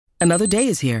Another day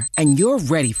is here, and you're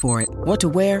ready for it. What to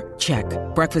wear? Check.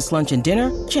 Breakfast, lunch, and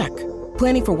dinner? Check.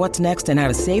 Planning for what's next and how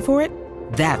to save for it?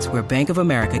 That's where Bank of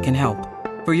America can help.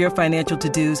 For your financial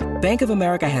to-dos, Bank of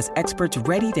America has experts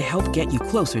ready to help get you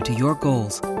closer to your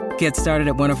goals. Get started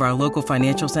at one of our local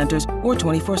financial centers or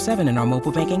 24/7 in our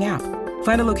mobile banking app.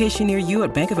 Find a location near you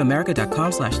at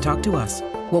bankofamerica.com/talktous.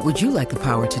 What would you like the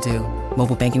power to do?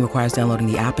 Mobile banking requires downloading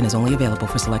the app and is only available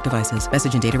for select devices.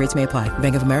 Message and data rates may apply.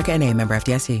 Bank of America N.A., member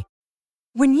FDIC.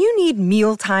 When you need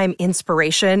mealtime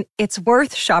inspiration, it's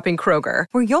worth shopping Kroger,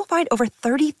 where you'll find over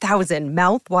 30,000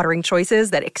 mouth-watering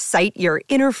choices that excite your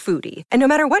inner foodie. And no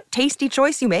matter what tasty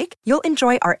choice you make, you'll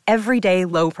enjoy our everyday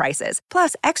low prices,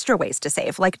 plus extra ways to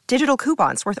save, like digital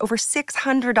coupons worth over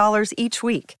 $600 each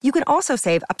week. You can also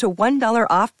save up to $1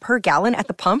 off per gallon at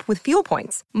the pump with fuel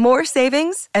points. More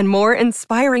savings and more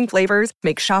inspiring flavors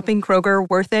make shopping Kroger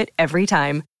worth it every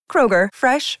time. Kroger,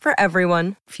 fresh for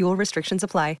everyone. Fuel restrictions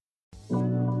apply.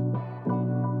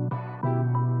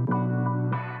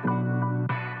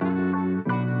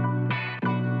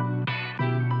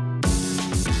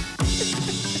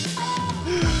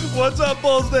 What's up,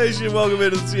 Bulls Nation? Welcome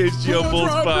into the CHGO Bulls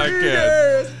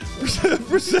Podcast.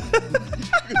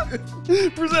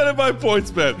 Presented by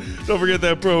PointsBet. Don't forget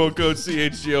that promo code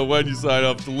CHGO when you sign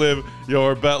up to live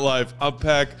your bet life. I'm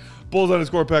Peck.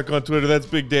 Bulls_Peck on Twitter. That's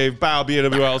Big Dave. Bow,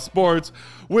 BNWL Sports.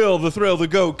 Will, the Thrill, the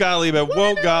GOAT, Gottlieb at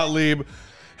Won't Gottlieb.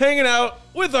 Hanging out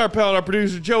with our pal and our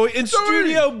producer, Joey, in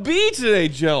Studio B today,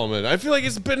 gentlemen. I feel like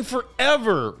it's been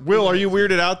forever. Will, are you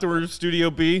weirded out that we're in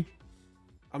Studio B?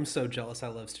 I'm so jealous. I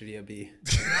love Studio B.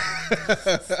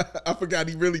 I forgot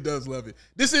he really does love it.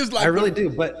 This is like I really do,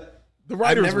 but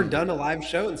I've never done a live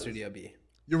show in Studio B.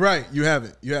 You're right. You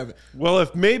haven't. Well,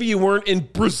 if maybe you weren't in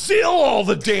Brazil all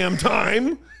the damn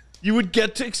time, you would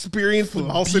get to experience the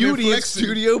beauty of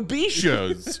Studio B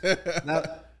shows. Now,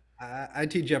 I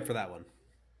teed you up for that one.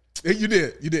 You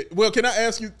did. Well, can I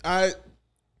ask you? I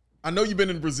know you've been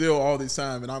in Brazil all this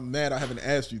time, and I'm mad I haven't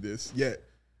asked you this yet.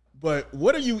 But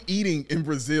what are you eating in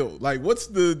Brazil? Like, what's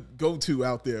the go-to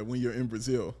out there when you're in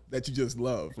Brazil that you just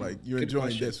love? Like, you're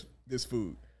enjoying this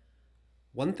food.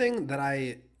 One thing that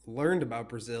I learned about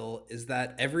Brazil is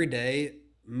that every day,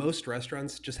 most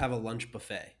restaurants just have a lunch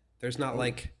buffet. There's not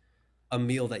like a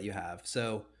meal that you have.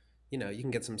 So, you can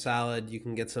get some salad. You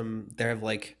can get they have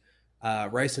like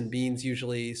rice and beans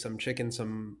usually, some chicken,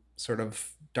 some sort of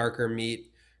darker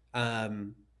meat.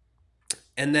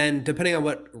 And then depending on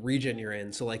what region you're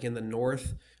in, so like in the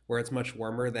north where it's much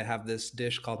warmer, they have this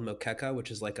dish called moqueca,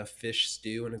 which is like a fish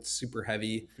stew, and it's super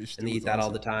heavy, and they eat that all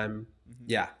the time. Mm-hmm.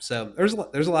 Yeah, so there's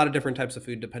a lot of different types of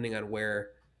food depending on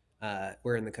where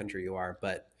in the country you are,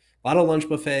 but a lot of lunch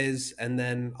buffets, and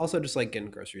then also just like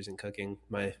getting groceries and cooking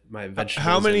my vegetables.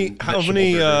 How many times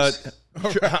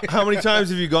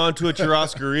have you gone to a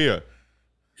churrascaria?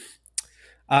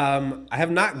 I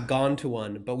have not gone to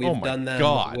one, but we've done them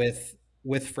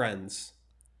with friends,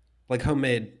 like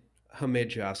homemade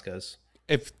churrascos.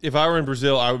 If I were in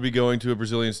Brazil, I would be going to a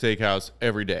Brazilian steakhouse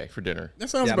every day for dinner. That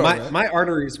sounds about right. My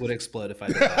arteries would explode if I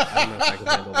did that. I don't know if I could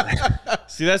handle that.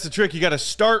 See, that's the trick. You got to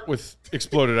start with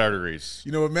exploded arteries.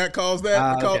 You know what Matt calls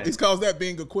that? He calls that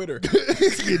being a quitter.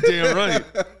 You're damn right.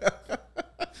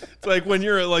 It's like when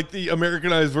you're at like the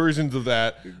Americanized versions of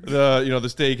that, the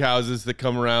steakhouses that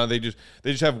come around, they just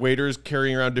have waiters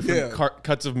carrying around different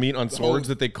cuts of meat on swords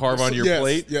that they carve onto your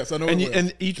plate. Yes, I know.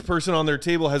 And each person on their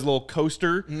table has a little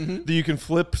coaster that you can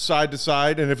flip side to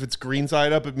side, and if it's green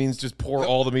side up, it means just pour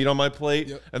all the meat on my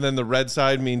plate, and then the red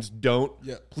side means don't.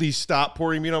 Please stop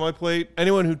pouring meat on my plate.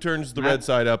 Anyone who turns the red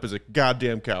side up is a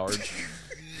goddamn coward.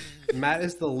 Matt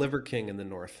is the liver king in the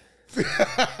north.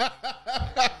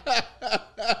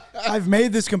 I've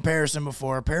made this comparison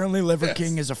before. Apparently, Liver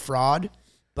King is a fraud,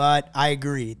 but I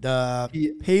agree. The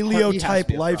paleo type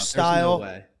lifestyle. No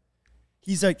way.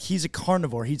 He's a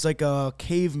carnivore. He's like a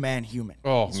caveman human.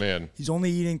 Man. He's only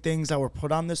eating things that were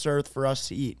put on this earth for us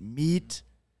to eat. Meat,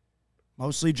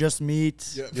 mostly just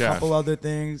meat. A couple other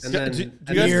things. And then,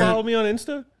 do you guys follow me on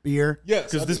Insta? Beer.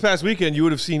 Yes. Because this past weekend, you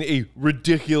would have seen a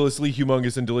ridiculously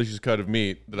humongous and delicious cut of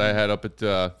meat that I had up at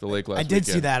the lake last weekend. I did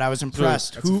see that. I was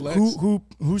impressed.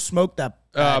 Who smoked that?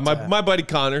 My buddy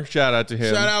Connor. Shout out to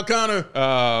him. Shout out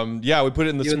Connor. We put it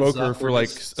in the smoker for like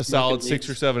a solid 6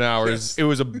 or 7 hours. Yes. It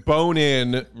was a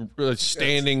bone-in,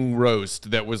 standing roast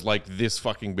that was like this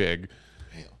fucking big.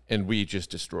 And we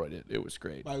just destroyed it. It was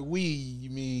great. By we,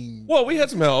 you mean? Well, we had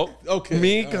some help. Okay.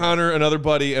 Me, Connor, another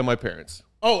buddy, and my parents.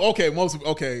 Oh, okay.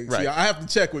 Okay. Right. See, I have to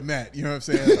check with Matt. You know what I'm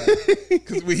saying?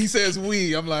 Because when he says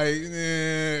we, I'm like,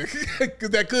 because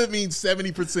that could mean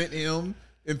 70% him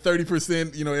and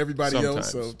 30%, everybody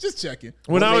else. So just checking.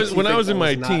 When I was in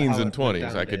my teens and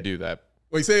 20s, I could do that.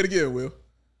 Wait, say it again, Will.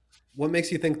 What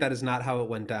makes you think that is not how it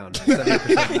went down?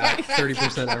 70% back,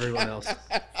 30% everyone else.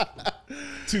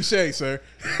 Touche, sir.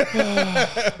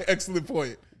 Excellent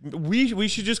point. We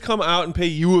should just come out and pay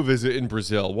you a visit in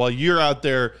Brazil while you're out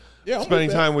there spending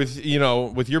time with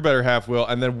your better half, Will,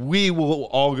 and then we will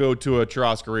all go to a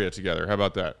churrascaria together. How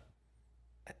about that?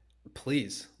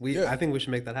 Please. I think we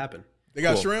should make that happen. They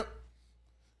got shrimp?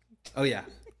 Oh, yeah.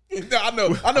 I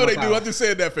know they do. I just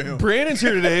said that for him. Brandon's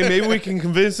here today. Maybe we can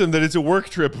convince him that it's a work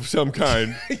trip of some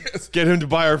kind. Yes. Get him to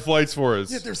buy our flights for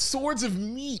us. Yeah, there's swords of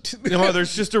meat. No,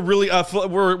 there's just a really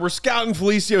we're scouting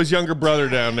Felicio's younger brother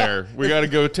down there. We got to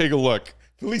go take a look.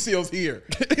 Felicio's here.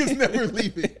 He's never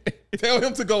leaving. Tell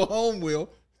him to go home, Will.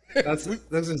 That's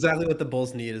exactly what the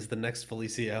Bulls need is the next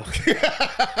Felicio.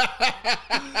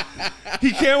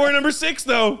 He can't wear number 6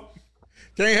 though.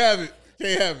 Can't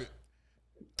have it.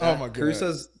 Oh my God.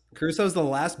 Caruso's the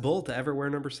last Bull to ever wear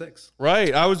number 6.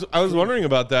 Right. I was wondering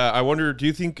about that. I wonder, do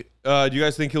you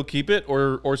guys think he'll keep it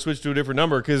or switch to a different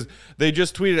number? Because they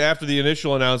just tweeted after the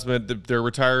initial announcement that they're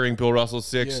retiring Bill Russell's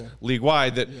 6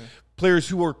 league-wide that players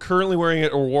who are currently wearing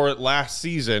it or wore it last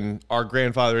season are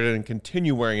grandfathered in and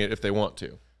continue wearing it if they want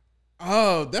to.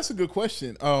 Oh, that's a good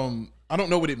question. I don't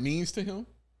know what it means to him.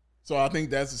 So I think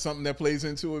that's something that plays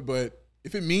into it. But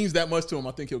if it means that much to him,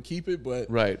 I think he'll keep it. But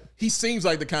he seems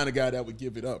like the kind of guy that would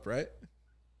give it up, right?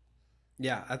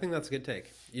 Yeah, I think that's a good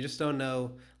take. You just don't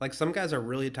know. Like some guys are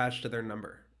really attached to their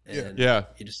number. And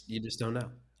you just don't know.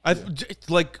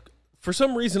 For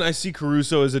some reason, I see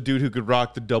Caruso as a dude who could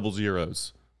rock the double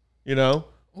zeros,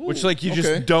 which you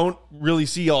just don't really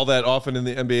see all that often in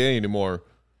the NBA anymore.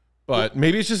 But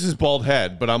maybe it's just his bald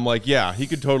head. But I'm like, yeah, he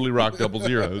could totally rock double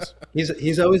zeros.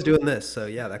 He's always doing this, so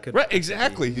yeah, that could. Right,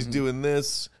 exactly. He's doing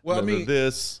this. Well,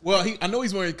 this. Well, I know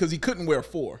he's wearing because he couldn't wear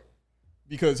 4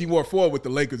 because he wore 4 with the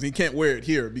Lakers. He can't wear it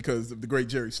here because of the great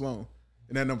Jerry Sloan,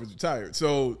 and that number's retired.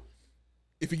 So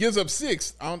if he gives up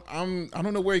 6, I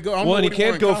don't know where he goes. Well, and he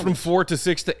can't go from 4 to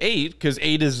 6 to 8 because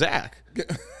 8 is Zach.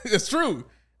 That's true.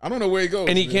 I don't know where he goes.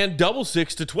 And he can't double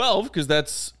 6 to 12 because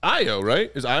that's Io,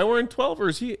 right? Is Io wearing 12 or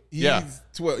is he? He's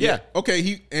 12. Yeah. Okay.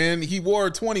 He wore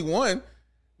 21.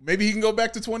 Maybe he can go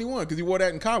back to 21 because he wore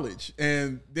that in college.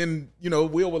 And then,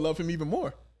 Will would love him even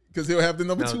more because he'll have the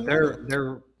number 2.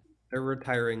 They're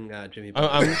retiring Jimmy.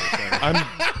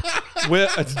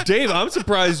 Dave, I'm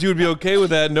surprised you would be okay with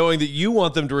that knowing that you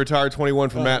want them to retire 21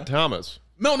 for Matt Thomas.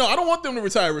 No, I don't want them to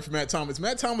retire it for Matt Thomas.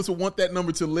 Matt Thomas will want that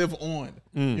number to live on.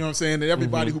 You know what I'm saying? And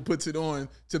everybody who puts it on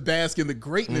to bask in the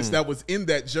greatness that was in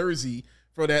that jersey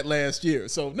for that last year.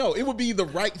 So, no, it would be the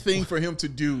right thing for him to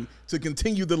do to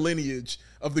continue the lineage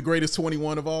of the greatest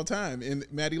 21 of all time in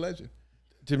Matty Legend.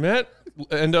 Did Matt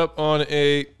end up on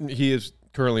he is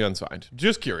currently unsigned.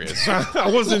 Just curious.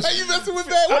 I wasn't. Why are you messing with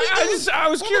that? I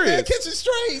was curious. Catching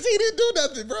strays. He didn't do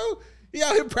nothing, bro. He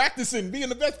out here practicing, being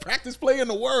the best practice player in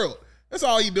the world. That's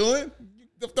all he doing.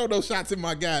 Throw those shots at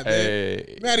my guy, man.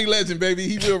 Hey. Matty Legend, baby.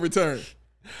 He will return.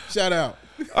 Shout out.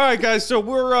 All right, guys. So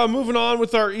we're moving on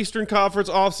with our Eastern Conference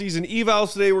offseason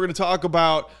evals today. We're going to talk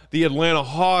about the Atlanta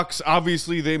Hawks.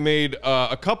 Obviously, they made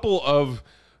a couple of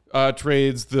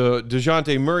trades, the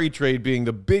DeJounte Murray trade being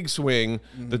the big swing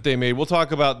that they made. We'll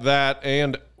talk about that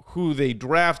and who they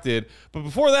drafted. But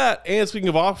before that, and speaking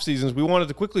of off seasons, we wanted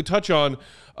to quickly touch on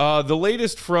the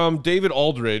latest from David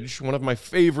Aldridge, one of my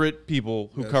favorite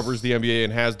people who covers the NBA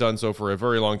and has done so for a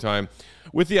very long time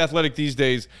with The Athletic these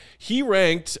days. He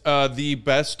ranked the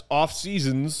best off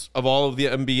seasons of all of the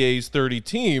NBA's 30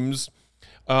 teams.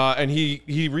 And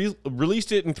he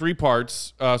released it in 3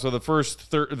 parts. So the first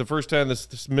 10,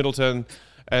 this middle 10,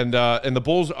 and the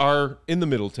Bulls are in the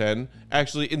middle 10,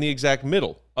 actually in the exact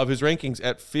middle of his rankings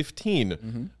at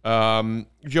 15.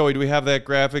 Joey, do we have that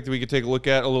graphic that we could take a look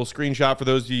at? A little screenshot for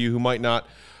those of you who might not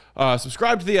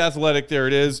subscribe to The Athletic. There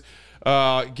it is,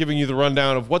 giving you the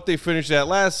rundown of what they finished at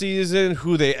last season,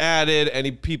 who they added,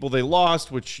 any people they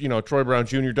lost, which, Troy Brown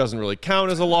Jr. doesn't really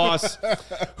count as a loss,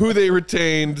 who they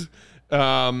retained.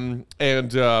 And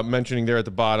mentioning there at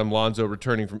the bottom, Lonzo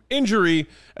returning from injury.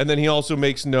 And then he also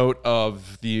makes note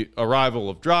of the arrival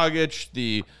of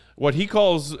Dragic, what he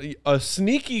calls a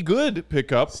sneaky good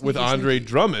pickup with Andre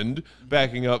Drummond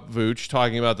backing up Vooch,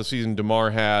 talking about the season DeMar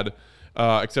had,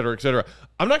 et cetera, et cetera.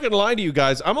 I'm not going to lie to you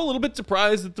guys. I'm a little bit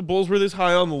surprised that the Bulls were this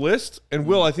high on the list. And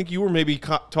Will, I think you were maybe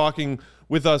talking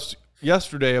with us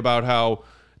yesterday about how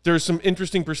there's some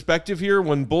interesting perspective here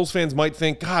when Bulls fans might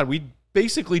think, God, we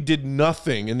basically did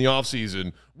nothing in the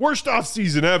offseason. Worst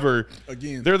offseason ever.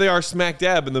 Again. There they are smack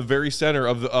dab in the very center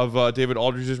of David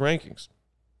Aldridge's rankings.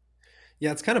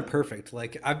 Yeah, it's kind of perfect.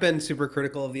 Like, I've been super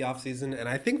critical of the offseason, and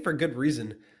I think for good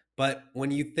reason. But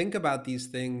when you think about these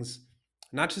things,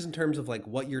 not just in terms of like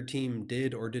what your team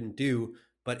did or didn't do,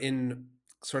 but in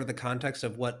sort of the context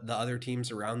of what the other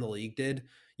teams around the league did,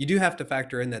 you do have to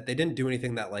factor in that they didn't do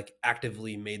anything that like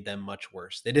actively made them much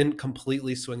worse. They didn't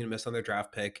completely swing and miss on their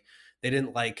draft pick. They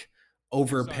didn't like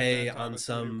overpay on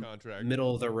some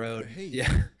middle of the road.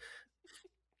 Yeah.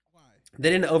 Why?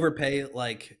 They didn't overpay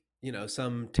like,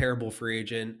 some terrible free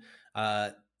agent.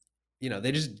 They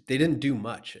didn't do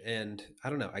much. And I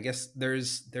don't know, I guess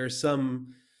there's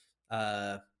some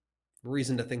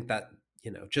reason to think that,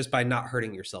 just by not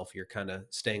hurting yourself, you're kind of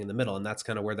staying in the middle. And that's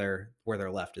kind of where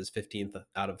they're left, is 15th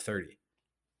out of 30.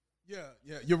 Yeah,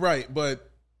 you're right. But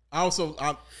first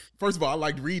of all, I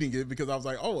liked reading it because I was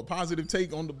like, oh, a positive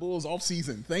take on the Bulls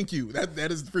offseason. Thank you.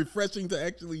 That is refreshing to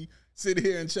actually sit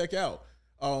here and check out.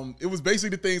 It was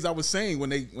basically the things I was saying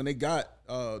when they got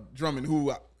Drummond,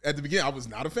 who at the beginning I was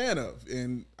not a fan of.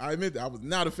 And I admit that I was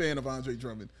not a fan of Andre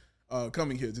Drummond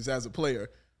coming here just as a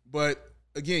player. But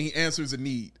again, he answers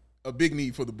a big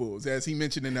need for the Bulls. As he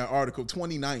mentioned in that article,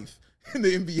 29th in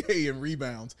the NBA in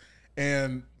rebounds.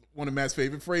 And one of Matt's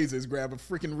favorite phrases, grab a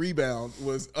freaking rebound,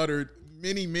 was uttered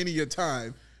many, many a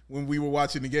time when we were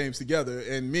watching the games together.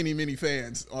 And many, many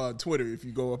fans on Twitter, if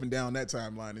you go up and down that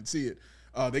timeline and see it,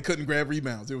 they couldn't grab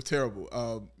rebounds. It was terrible.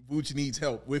 Vooch needs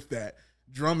help with that.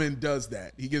 Drummond does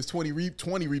that. He gets 20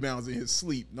 rebounds in his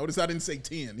sleep. Notice I didn't say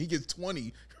 10. He gets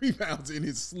 20 rebounds in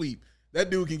his sleep. That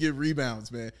dude can get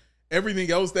rebounds, man.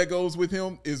 Everything else that goes with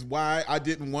him is why I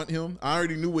didn't want him. I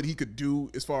already knew what he could do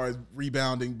as far as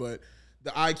rebounding, but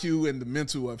the IQ and the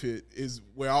mental of it is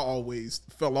where I always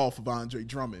fell off of Andre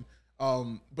Drummond.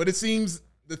 But it seems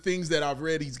the things that I've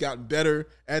read, he's gotten better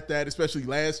at that, especially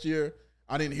last year.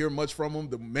 I didn't hear much from him.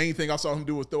 The main thing I saw him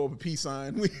do was throw up a peace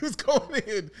sign when he was going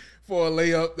in for a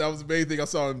layup. That was the main thing I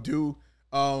saw him do.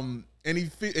 And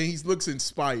he looks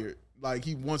inspired, like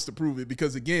he wants to prove it.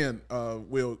 Because again,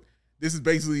 Will, this is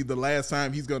basically the last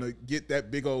time he's going to get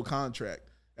that big old contract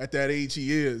at that age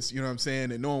he is, you know what I'm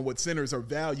saying? And knowing what centers are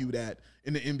valued at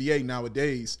in the NBA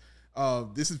nowadays,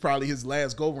 this is probably his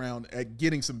last go-round at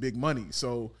getting some big money.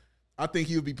 So I think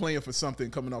he'll be playing for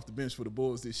something coming off the bench for the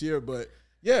Bulls this year. But,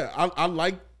 yeah, I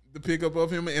like the pickup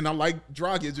of him, and I like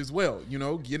Dragic as well,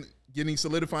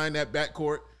 solidifying that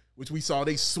backcourt, which we saw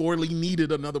they sorely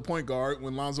needed another point guard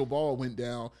when Lonzo Ball went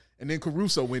down. And then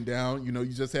Caruso went down. You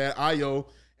just had Ayo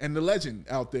and the legend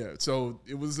out there. So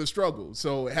it was a struggle.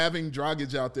 So having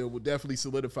Dragic out there will definitely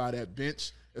solidify that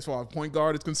bench as far as point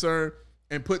guard is concerned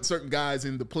and put certain guys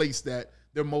in the place that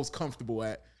they're most comfortable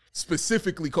at,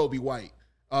 specifically Kobe White.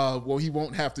 Well, he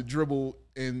won't have to dribble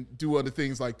and do other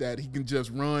things like that. He can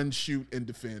just run, shoot, and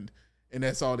defend. And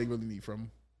that's all they really need from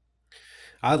him.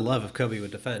 I'd love if Kobe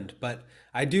would defend. But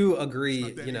I do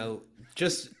agree,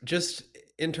 just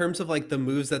in terms of like the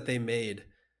moves that they made,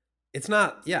 it's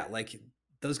not, like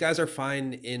those guys are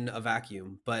fine in a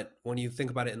vacuum. But when you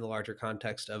think about it in the larger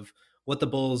context of what the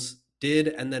Bulls did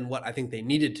and then what I think they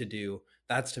needed to do,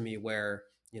 that's to me where,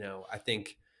 I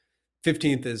think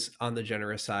 15th is on the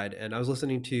generous side. And I was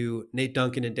listening to Nate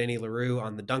Duncan and Danny LaRue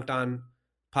on the Dunked On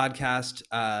podcast.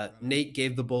 Nate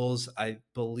gave the Bulls, I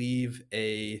believe,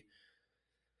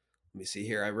 let me see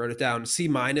here. I wrote it down, C-,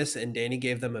 and Danny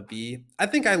gave them a B. I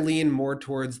think I lean more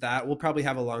towards that. We'll probably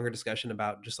have a longer discussion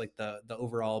about just like the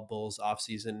overall Bulls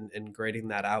offseason and grading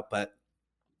that out. But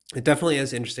it definitely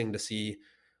is interesting to see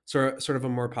sort of a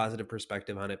more positive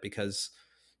perspective on it because,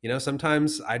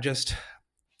 sometimes I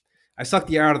suck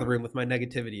the air out of the room with my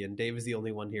negativity, and Dave is the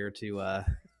only one here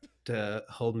to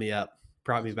hold me up,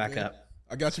 prop me back up.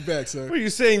 I got you back, sir. Are you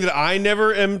saying that I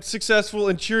never am successful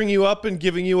in cheering you up and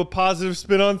giving you a positive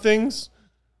spin on things?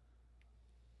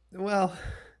 Well,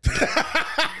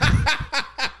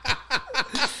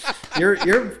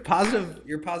 you're positive.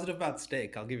 You're positive about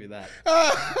steak. I'll give you that.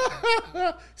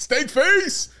 Steak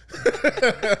face.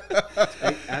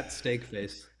 At steak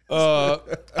face.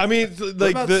 I mean,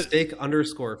 like the steak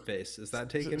 _face. Is that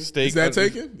taken? Steak is that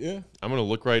taken? Yeah. I'm gonna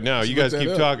look right now. You guys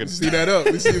keep talking. See that up.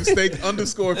 We see if steak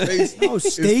 _face. No,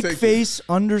 steak face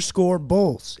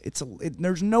 _Bulls.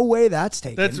 There's no way that's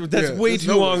taken. That's way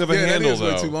too long of a handle,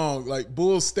 though. Way too long. Like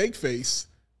Bulls steak face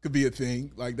could be a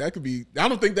thing. Like that could be. I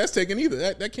don't think that's taken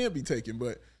either. That can't be taken.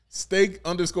 But steak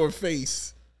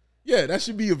 _face. Yeah, that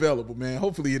should be available, man.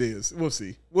 Hopefully it is. We'll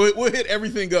see. We'll hit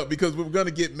everything up because we're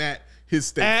gonna get Matt his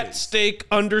steak at face. steak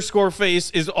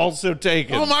 _face is also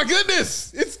taken. Oh my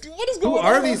goodness! What is going on? Who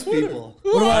are these people?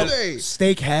 Who are they?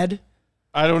 Steak head?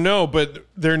 I don't know, but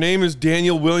their name is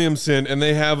Daniel Williamson, and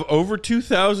they have over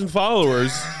 2,000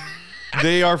 followers.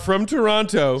 They are from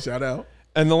Toronto. Shout out.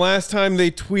 And the last time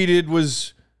they tweeted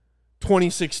was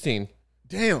 2016.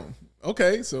 Damn.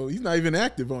 Okay, so he's not even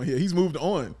active on here. He's moved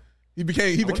on. He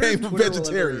became a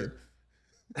vegetarian.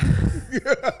 I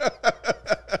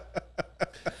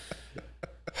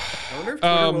wonder if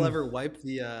Twitter will ever wipe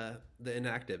the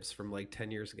inactives from like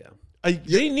 10 years ago.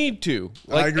 They need to.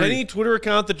 Like any Twitter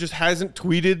account that just hasn't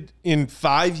tweeted in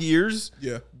 5 years,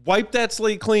 wipe that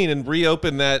slate clean and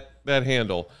reopen that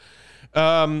handle.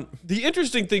 The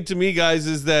interesting thing to me, guys,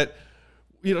 is that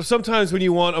sometimes when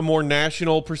you want a more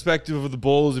national perspective of the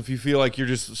Bulls, if you feel like you're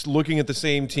just looking at the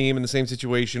same team in the same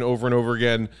situation over and over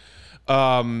again,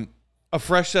 a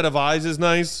fresh set of eyes is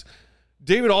nice.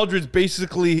 David Aldridge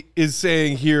basically is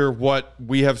saying here what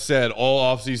we have said all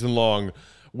offseason long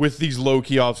with these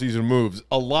low-key offseason moves.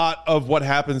 A lot of what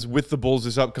happens with the Bulls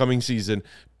this upcoming season,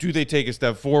 do they take a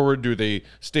step forward? Do they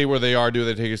stay where they are? Do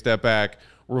they take a step back?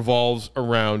 Revolves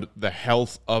around the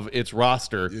health of its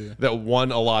roster that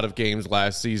won a lot of games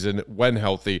last season when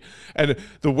healthy. And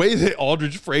the way that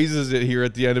Aldridge phrases it here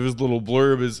at the end of his little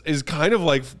blurb is kind of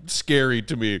like scary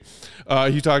to me.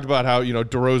 He talked about how,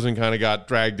 DeRozan kind of got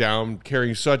dragged down,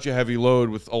 carrying such a heavy load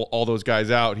with all those guys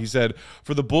out. He said,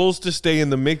 for the Bulls to stay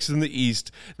in the mix in the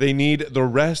East, they need the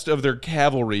rest of their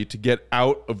cavalry to get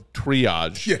out of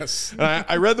triage. Yes. And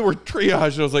I read the word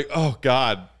triage and I was like, oh,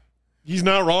 God. He's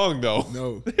not wrong, though.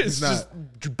 No, it's not.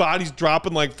 Just bodies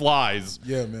dropping like flies.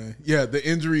 Yeah, man. Yeah, the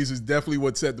injuries is definitely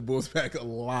what set the Bulls back a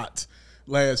lot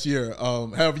last year,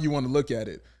 however you want to look at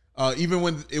it. Even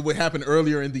when it would happen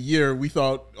earlier in the year, we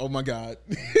thought, oh, my God,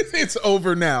 it's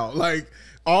over now. Like,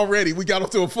 already, we got off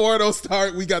to a 4-0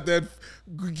 start. We got that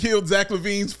killed Zach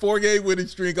LaVine's 4-game winning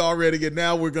streak already, and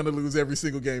now we're going to lose every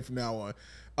single game from now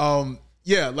on.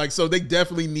 So they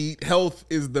definitely need – health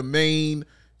is the main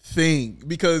thing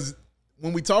because –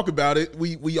 when we talk about it,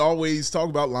 we always talk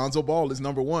about Lonzo Ball as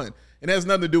number one. It has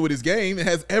nothing to do with his game. It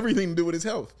has everything to do with his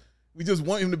health. We just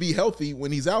want him to be healthy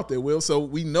when he's out there, Will. So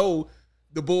we know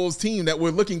the Bulls team that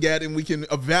we're looking at and we can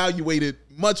evaluate it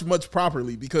much, much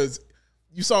properly because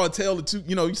you saw a tale of two,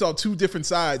 you saw two different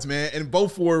sides, man, and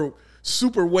both were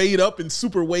super weighed up and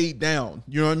super weighed down.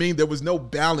 You know what I mean? There was no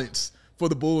balance for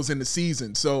the Bulls in the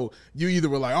season. So you either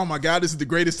were like, oh my God, this is the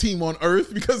greatest team on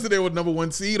earth because they were number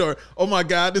one seed, or oh my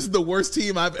God, this is the worst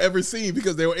team I've ever seen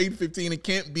because they were 8-15 and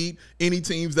can't beat any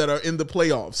teams that are in the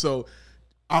playoffs. So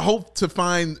I hope to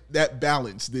find that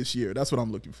balance this year. That's what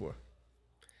I'm looking for.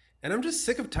 And I'm just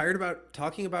sick of tired about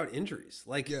talking about injuries.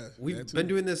 We've been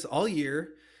doing this all year.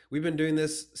 We've been doing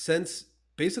this since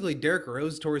basically Derrick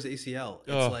Rose tore his ACL.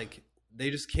 It's like they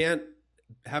just can't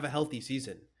have a healthy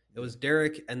season. It was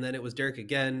Derek, and then it was Derek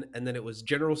again, and then it was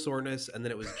general soreness, and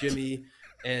then it was Jimmy,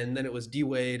 and then it was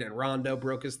D-Wade, and Rondo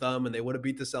broke his thumb, and they would have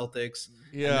beat the Celtics.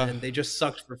 Yeah. And then they just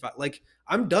sucked for 5. Like,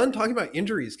 I'm done talking about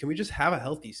injuries. Can we just have a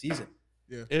healthy season?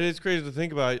 Yeah. It is crazy to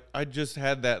think about. I just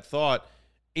had that thought.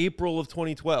 April of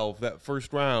 2012, that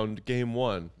first round, game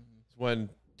one,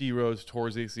 when D Rose tore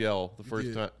his ACL the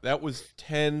first time. That was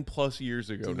 10 plus years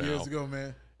ago now. 10 years ago,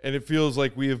 man. And it feels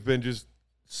like we have been just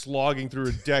slogging through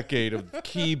a decade of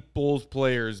key Bulls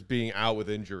players being out with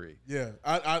injury. Yeah.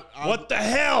 What the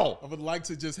hell? I would like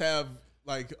to just have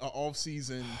like an off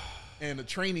season and a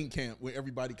training camp where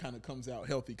everybody kind of comes out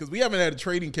healthy. Because we haven't had a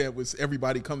training camp where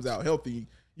everybody comes out healthy,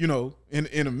 in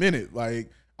a minute. Like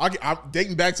I'm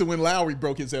dating back to when Lowry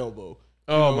broke his elbow.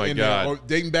 Oh my God. Or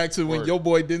dating back to when your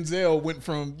boy Denzel went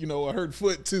from, a hurt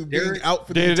foot to being out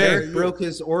for the entire year. Derek broke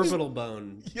his orbital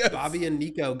bone. Yes. Bobby and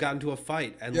Nico got into a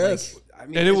fight. And it's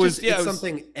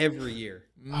something every year.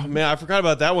 Oh man, I forgot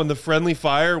about that one. The friendly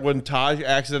fire when Taj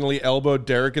accidentally elbowed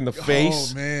Derek in the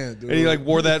face. Oh man, dude. And he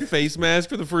wore that face mask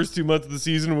for the first 2 months of the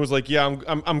season and was like, "Yeah,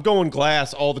 I'm going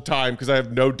glass all the time because I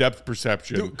have no depth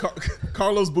perception." Dude,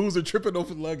 Carlos Boozer tripping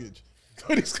over luggage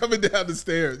when he's coming down the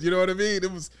stairs. You know what I mean?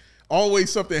 It was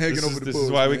always something hanging over the Bulls. This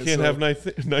is why we can't have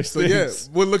nice things. Yeah,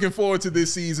 we're looking forward to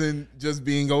this season just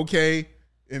being okay.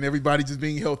 And everybody just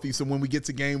being healthy. So when we get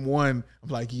to game one, I'm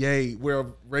like, yay, we're a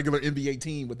regular NBA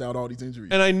team without all these injuries.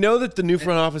 And I know that the new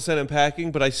front office sent him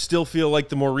packing, but I still feel like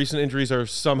the more recent injuries are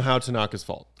somehow Tanaka's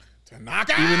fault.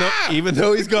 Tanaka! Even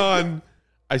though he's gone,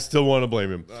 I still want to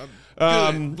blame him.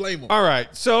 Blame him. All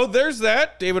right, so there's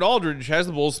that. David Aldridge has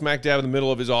the Bulls smack dab in the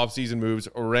middle of his offseason moves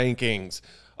rankings.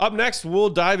 Up next, we'll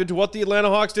dive into what the Atlanta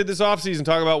Hawks did this offseason,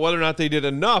 talk about whether or not they did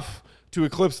enough to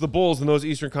eclipse the Bulls in those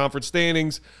Eastern Conference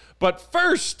standings. But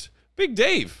first, Big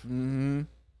Dave, you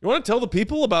want to tell the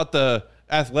people about the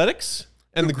Athletics?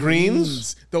 And the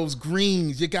greens? Those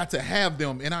greens, you got to have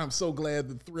them. And I'm so glad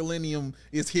the Thrillinium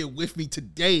is here with me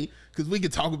today because we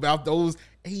can talk about those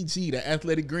AG, the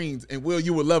athletic greens. And Will,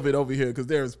 you will love it over here because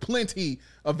there's plenty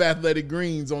of athletic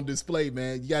greens on display,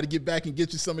 man. You got to get back and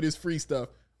get you some of this free stuff.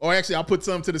 Or actually, I'll put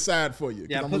some to the side for you.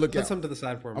 Yeah, put some to the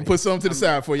side for me. I'll put some to the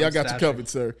side for you. I got you covered,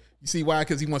 sir. You see why?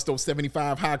 Because he wants those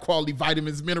 75 high-quality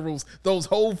vitamins, minerals, those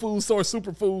whole food source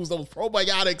superfoods, those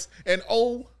probiotics, and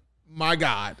oh, my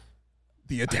God,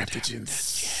 the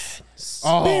adaptogens.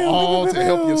 All to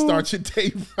help you start your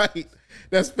day right.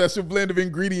 That special blend of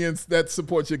ingredients that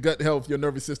supports your gut health, your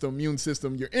nervous system, immune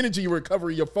system, your energy, your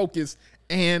recovery, your focus,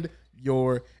 and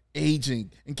your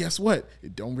aging. And guess what?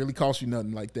 It don't really cost you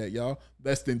nothing like that, y'all.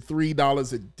 Less than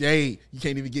 $3 a day. You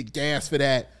can't even get gas for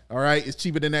that. All right? It's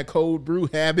cheaper than that cold brew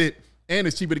habit. And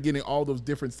it's cheaper than getting all those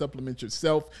different supplements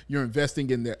yourself. You're investing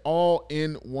in their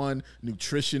all-in-one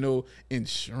nutritional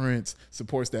insurance.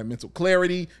 Supports that mental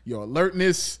clarity, your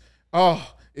alertness.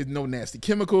 Oh, it's no nasty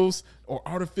chemicals or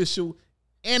artificial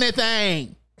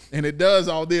anything. And it does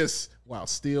all this while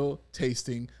still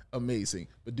tasting amazing.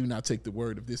 But do not take the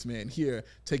word of this man here.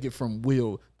 Take it from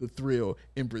Will the Thrill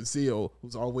in Brazil,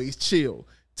 who's always chill.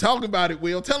 Talk about it,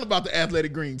 Will. Tell him about the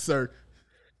athletic greens, sir.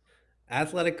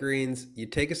 Athletic greens, you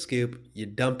take a scoop, you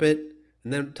dump it,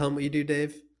 and then tell them what you do,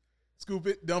 Dave. Scoop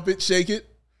it, dump it, shake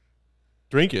it.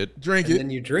 Drink it. Drink it. And then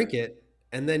you drink it,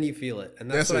 and then you feel it. And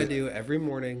that's what it. I do every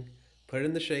morning. Put it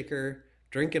in the shaker,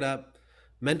 drink it up.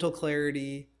 Mental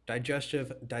clarity,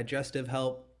 digestive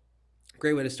help.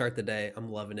 Great way to start the day.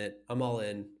 I'm loving it. I'm all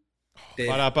in. Dave,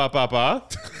 Ba-da-ba-ba-ba.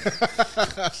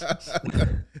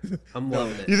 I'm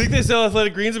loving it. You think they sell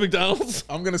athletic greens at McDonald's?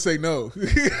 I'm gonna say no.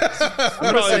 I'm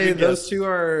gonna say those two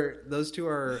are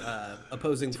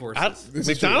opposing forces.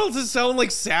 McDonald's is selling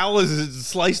like salads and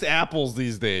sliced apples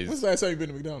these days. When's the last time you've been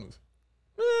to McDonald's?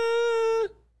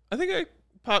 I think I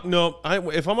popped. No,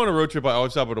 if I'm on a road trip, I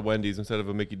always stop at a Wendy's instead of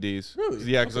a Mickey D's. Really?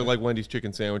 Yeah, because I like Wendy's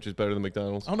chicken sandwiches better than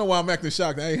McDonald's. I don't know why I'm acting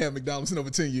shocked. I ain't had McDonald's in over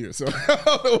 10 years, so I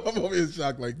don't know why I'm over here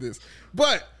shocked like this.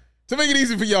 But to make it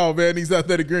easy for y'all, man, these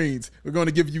athletic greens, we're going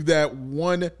to give you that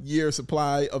 1 year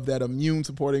supply of that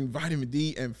immune-supporting vitamin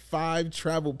D and 5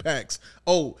 travel packs.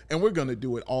 Oh, and we're going to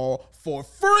do it all for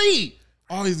free.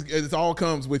 It all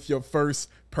comes with your first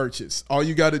purchase. All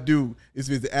you got to do is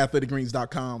visit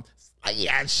athleticgreens.com.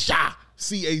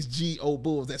 CHGO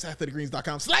Bulls. That's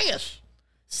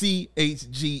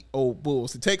athleticgreens.com/CHGO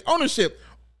Bulls to take ownership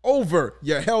over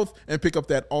your health and pick up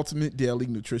that ultimate daily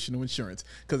nutritional insurance.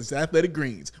 Because it's Athletic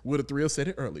Greens. Will the Thrill said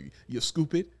it earlier. You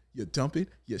scoop it, you dump it,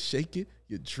 you shake it,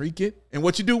 you drink it. And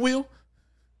what you do, Will?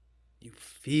 You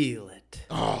feel it.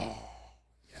 Oh,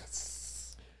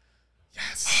 yes.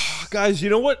 Yes. Guys,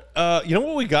 you know what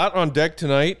we got on deck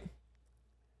tonight?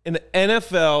 An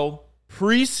NFL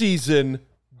preseason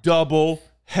double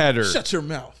header. Shut your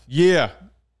mouth. Yeah.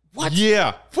 What?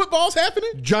 Yeah. Football's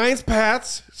happening? Giants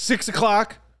Pats, 6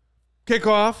 o'clock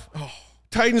kickoff. Oh.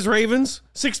 Titans Ravens,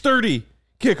 6:30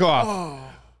 kickoff. Oh.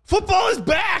 Football is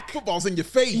back. Football's in your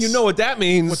face. You know what that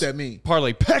means. What that mean?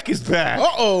 Parlay Peck is back.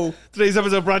 Uh-oh. Today's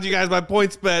episode brought to you guys by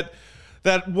PointsBet,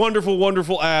 that wonderful,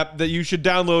 wonderful app that you should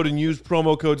download and use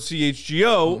promo code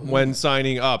CHGO when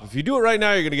signing up. If you do it right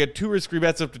now, you're going to get 2 risk-free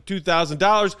bets up to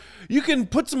 $2,000. You can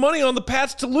put some money on the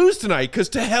Pats to lose tonight, because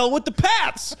to hell with the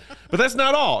Pats. But that's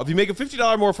not all. If you make a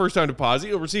 $50 more first-time deposit,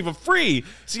 you'll receive a free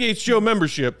CHGO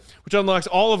membership, which unlocks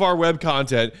all of our web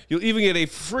content. You'll even get a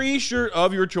free shirt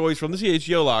of your choice from the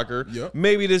CHGO locker. Yep.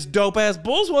 Maybe this dope-ass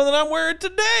Bulls one that I'm wearing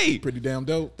today. Pretty damn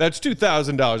dope. That's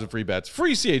 $2,000 of free bets,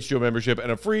 free CHGO membership,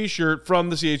 and a free shirt from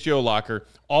the CHGO locker,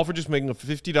 all for just making a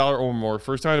 $50 or more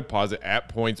first-time deposit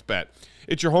at PointsBet.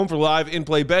 It's your home for live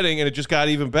in-play betting, and it just got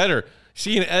even better.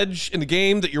 See an edge in the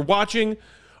game that you're watching?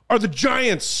 Are the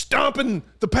Giants stomping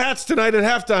the Pats tonight at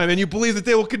halftime, and you believe that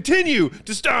they will continue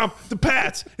to stomp the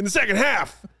Pats in the second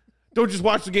half? Don't just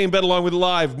watch the game, bet along with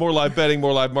live. More live betting,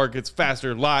 more live markets,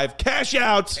 faster live cash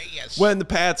outs when the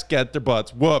Pats get their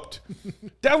butts whooped.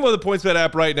 Download the PointsBet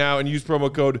app right now and use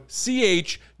promo code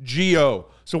CHGO.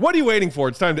 So what are you waiting for?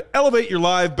 It's time to elevate your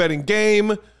live betting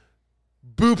game.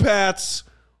 Boo Pats.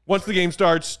 Once the game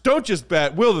starts, don't just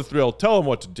bet. Will the Thrill. Tell them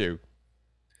what to do.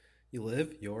 You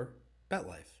live your bet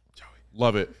life.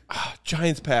 Love it.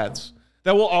 Giants Pats.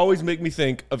 That will always make me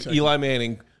think of Eli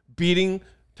Manning beating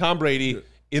Tom Brady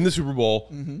in the Super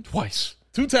Bowl twice.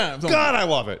 2 times on God, you. I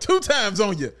love it. 2 times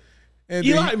on you. And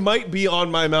Eli might be on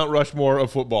my Mount Rushmore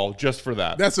of football just for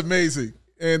that. That's amazing.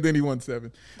 And then he won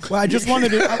 7. Well, I just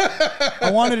wanted to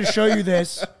I wanted to show you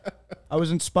this. I was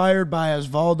inspired by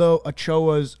Osvaldo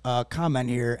Ochoa's comment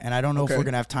here, and I don't know if we're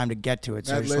going to have time to get to it,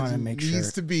 so I just wanted to make sure.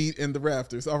 Needs to be in the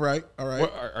rafters. All right.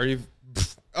 What, are you...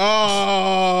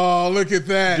 Oh, look at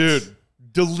that. Dude,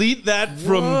 delete that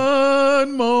from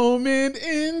one moment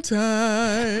in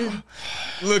time.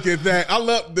 Look at that. I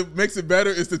love that makes it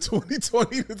better. It's the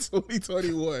 2020 to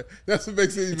 2021. That's what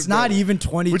makes it even It's not better. even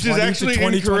 2020 Which is actually to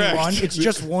 2021. incorrect. It's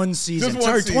just one season. Just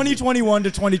one season. 2021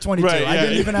 to 2022. Right, I yeah,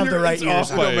 didn't even have the right it's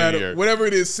years. off It by don't a matter. year. Whatever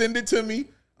it is, send it to me.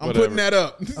 I'm Whatever. putting that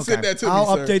up. Okay. Send that to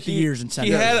I'll me, update sir. the years and send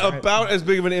He it. had All right. about as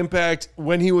big of an impact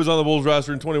when he was on the Bulls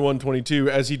roster in 21-22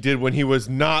 as he did when he was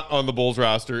not on the Bulls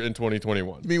roster in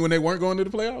 2021. You mean when they weren't going to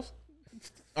the playoffs?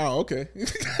 Oh, okay.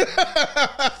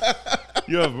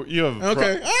 You have Okay. All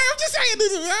right, I'm just saying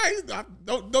this. All right.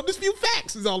 Don't dispute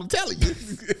facts is all I'm telling you.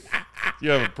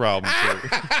 you have a problem. Sir.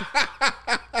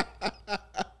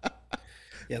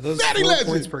 Yeah, those Matty 4 Legend.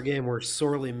 points per game were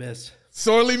sorely missed.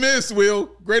 Sorely missed,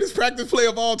 Will. Greatest practice play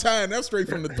of all time. That's straight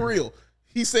from the thrill.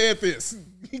 He said this.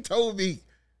 He told me,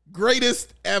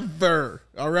 greatest ever.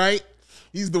 All right?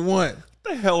 He's the one. What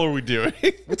the hell are we doing?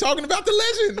 We're talking about the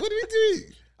legend. What did he do?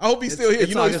 I hope he's still here. It's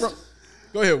You know he's August. from.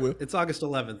 Go ahead, Will. It's August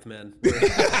 11th, man.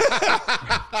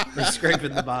 We're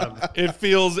scraping the bottom. It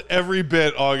feels every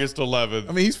bit August 11th.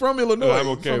 I mean, he's from Illinois. I'm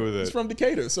okay with it. He's from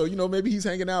Decatur. So, maybe he's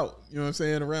hanging out, you know what I'm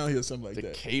saying, around here, something like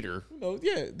that. Decatur.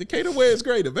 Yeah, Decatur where it's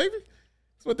greater, baby.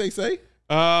 That's what they say.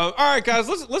 All right, guys,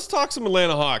 let's talk some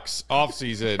Atlanta Hawks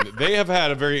offseason. They have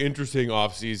had a very interesting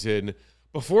offseason.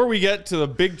 Before we get to the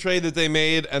big trade that they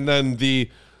made and then the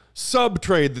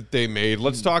sub-trade that they made,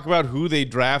 let's talk about who they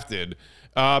drafted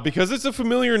because it's a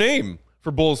familiar name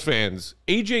for Bulls fans.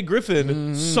 A.J.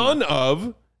 Griffin, son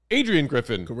of Adrian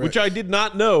Griffin, which I did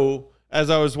not know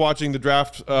as I was watching the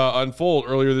draft unfold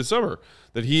earlier this summer,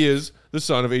 that he is the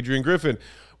son of Adrian Griffin.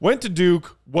 Went to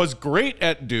Duke, was great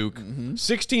at Duke.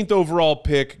 16th overall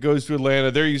pick, goes to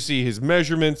Atlanta. There you see his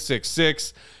measurements,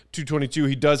 6'6", 222.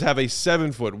 He does have a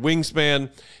 7-foot wingspan.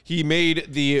 He made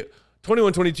the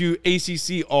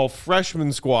 21-22 ACC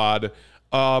all-freshman squad.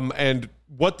 And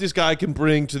what this guy can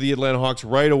bring to the Atlanta Hawks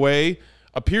right away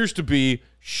appears to be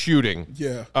shooting.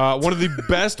 Yeah. One of the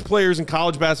best players in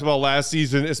college basketball last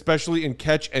season, especially in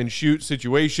catch-and-shoot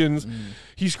situations.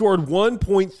 He scored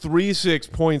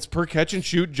 1.36 points per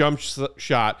catch-and-shoot jump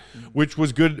shot, which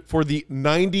was good for the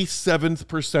 97th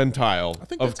percentile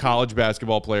of college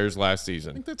basketball players last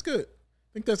season. I think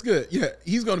that's good. Yeah,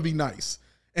 he's going to be nice.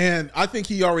 And I think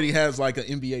he already has like an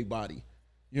NBA body.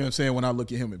 You know what I'm saying? When I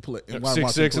look at him and play.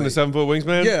 6'6" and a 7-foot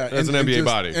wingsman? Yeah. That's an NBA just,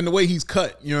 body. And the way he's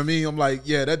cut, you know what I mean? I'm like,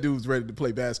 yeah, that dude's ready to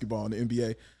play basketball in the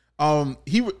NBA.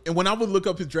 And when I would look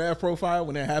up his draft profile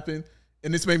when that happened,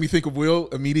 and this made me think of Will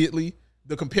immediately,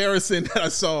 the comparison that I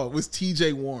saw was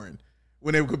TJ Warren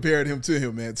when they compared him to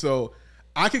him, man. So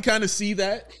I could kind of see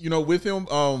that, with him.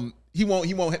 He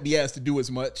won't be asked to do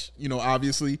as much,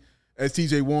 obviously, as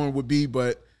TJ Warren would be,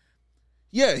 but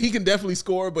yeah, he can definitely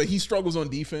score, but he struggles on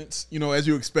defense, as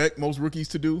you expect most rookies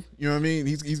to do. You know what I mean?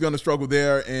 He's going to struggle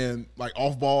there, and like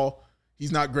off ball,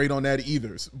 he's not great on that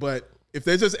either. But if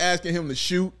they're just asking him to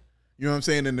shoot, you know what I'm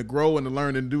saying, and to grow and to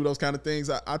learn and do those kind of things,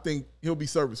 I think he'll be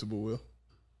serviceable, Will.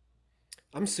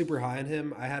 I'm super high on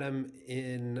him. I had him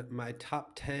in my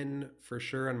top 10 for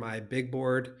sure on my big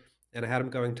board, and I had him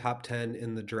going top 10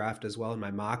 in the draft as well in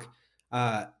my mock.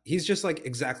 He's just like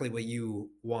exactly what you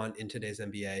want in today's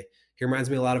NBA. He reminds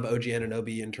me a lot of OG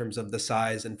Anunoby in terms of the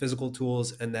size and physical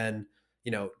tools. And then,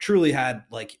 truly had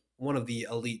like one of the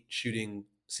elite shooting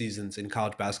seasons in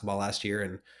college basketball last year.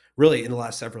 And really in the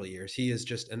last several years, he is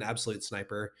just an absolute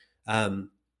sniper.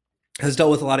 Has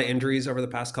dealt with a lot of injuries over the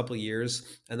past couple of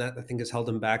years. And that I think has held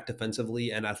him back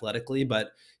defensively and athletically,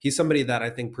 but he's somebody that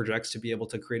I think projects to be able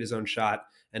to create his own shot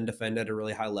and defend at a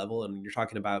really high level. And you're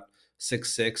talking about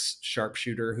 6'6"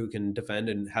 sharpshooter who can defend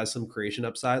and has some creation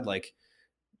upside. Like,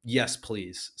 yes,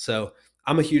 please. So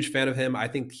I'm a huge fan of him. I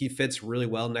think he fits really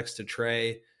well next to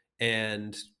Trey.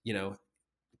 And,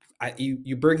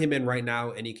 you bring him in right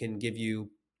now and he can give you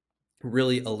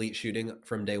really elite shooting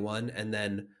from day one. And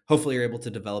then hopefully you're able to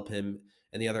develop him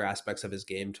and the other aspects of his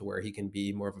game to where he can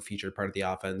be more of a featured part of the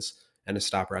offense and a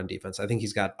stopper on defense. I think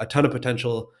he's got a ton of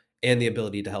potential and the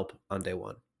ability to help on day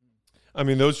one. I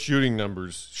mean, those shooting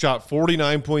numbers, shot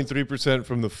 49.3%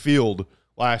 from the field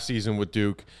last season with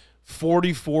Duke,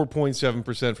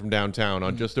 44.7% from downtown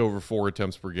on just over 4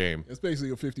 attempts per game. It's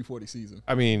basically a 50-40 season.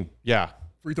 I mean, yeah.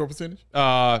 Free throw percentage?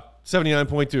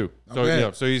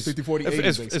 79.2. So he's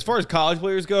 50-40-80 as far as college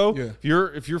players go, yeah.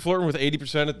 if you're flirting with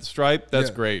 80% at the stripe, that's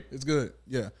great. It's good.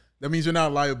 Yeah. That means you're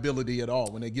not a liability at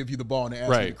all when they give you the ball and they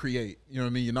ask you to create. You know what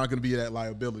I mean? You're not going to be that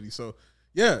liability. So,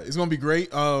 yeah, it's going to be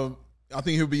great. I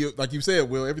think he'll be, like you said,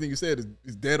 Will, everything you said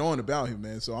is dead on about him,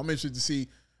 man. So I'm interested to see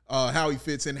how he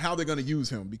fits and how they're going to use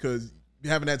him because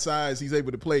having that size, he's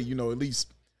able to play, at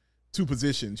least two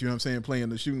positions, you know what I'm saying, playing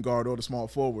the shooting guard or the small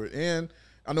forward. And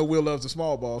I know Will loves the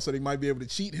small ball, so they might be able to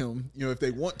cheat him, you know, if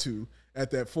they want to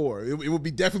at that 4. It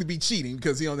would definitely be cheating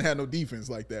because he don't have no defense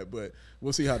like that, but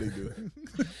we'll see how they do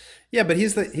it. Yeah, but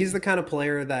he's the kind of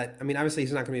player that, I mean, obviously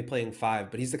he's not going to be playing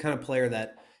 5, but he's the kind of player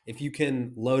that if you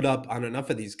can load up on enough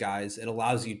of these guys, it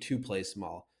allows you to play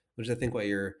small, which is I think what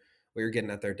you're getting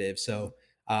at there, Dave. So,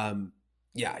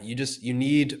 yeah, you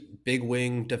need big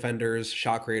wing defenders,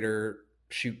 shot creator,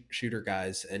 shooter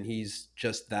guys, and he's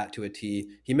just that to a T.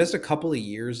 He missed a couple of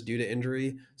years due to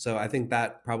injury, so I think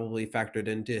that probably factored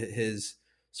into his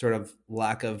sort of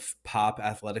lack of pop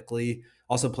athletically.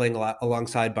 Also playing a lot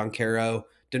alongside Banchero,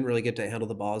 didn't really get to handle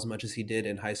the ball as much as he did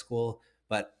in high school,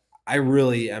 but I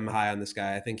really am high on this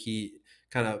guy. I think he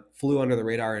kind of flew under the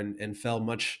radar and fell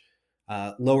much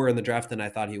lower in the draft than I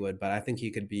thought he would, but I think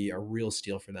he could be a real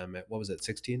steal for them at, what was it,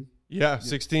 16? Yeah,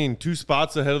 16. 2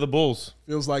 spots ahead of the Bulls.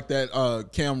 Feels like that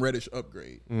Cam Reddish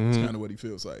upgrade. That's kind of what he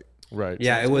feels like. Right.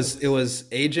 Yeah, it was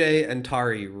AJ and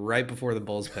Tari right before the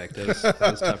Bulls picked. That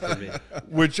was tough for me.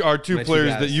 Which are two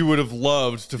players that you would have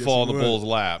loved to fall in the Bulls'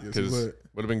 lap because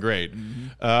would have been great.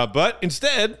 But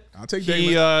instead, I'll take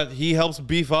he helps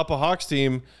beef up a Hawks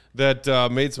team that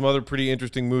made some other pretty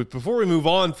interesting moves. Before we move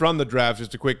on from the draft,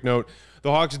 just a quick note,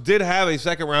 the Hawks did have a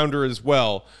second rounder as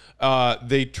well.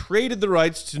 They traded the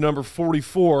rights to number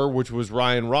 44, which was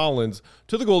Ryan Rollins,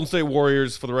 to the Golden State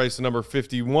Warriors for the rights to number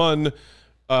 51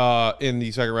 in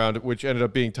the second round, which ended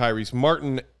up being Tyrese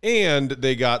Martin, and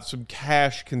they got some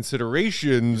cash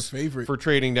considerations for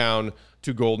trading down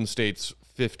to Golden State's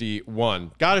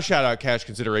 51. Got to shout out cash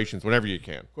considerations whenever you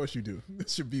can. Of course you do.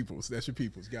 That's your people's.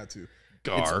 Got to.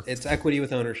 It's equity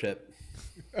with ownership.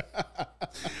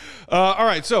 All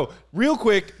right, so real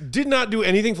quick, did not do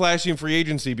anything flashy in free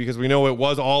agency because we know it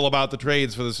was all about the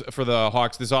trades for the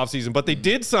Hawks this offseason, but they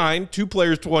did sign 2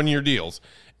 players to 1-year deals.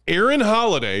 Aaron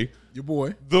Holiday, your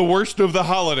boy, the worst of the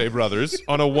Holiday brothers,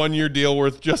 on a 1-year deal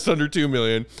worth just under $2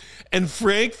 million, and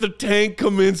Frank the Tank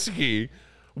Kaminsky,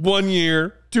 1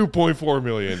 year, $2.4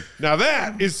 million. Now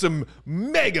that is some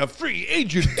mega free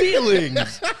agent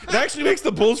dealings. It actually makes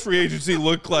the Bulls free agency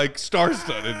look like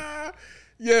star-studded.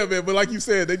 Yeah, man, but like you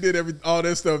said, they did all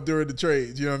that stuff during the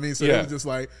trades. You know what I mean? So it was just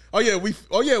like,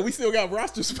 we still got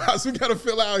roster spots we got to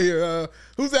fill out here.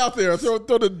 Who's out there? Throw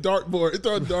the dartboard.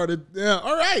 Throw a dart. Yeah,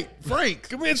 all right, Frank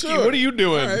Kaminsky, sure. What are you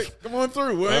doing? All right, come on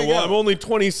through. I'm only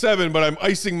 27, but I'm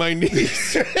icing my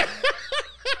knees.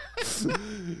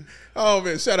 Oh,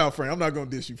 man, shout out, Frank. I'm not going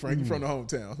to dish you, Frank. You're from the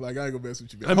hometown. Like, I ain't going to mess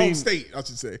with you. Home state, I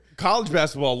should say. College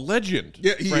basketball legend,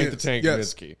 Frank the Tank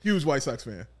Kaminsky. Huge White Sox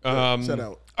fan. Shout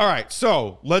out. All right,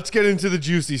 so let's get into the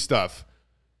juicy stuff.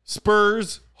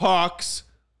 Spurs, Hawks,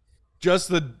 just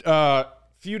the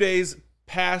few days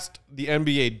past the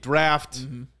NBA draft,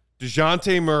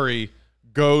 DeJounte Murray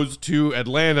goes to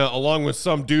Atlanta along with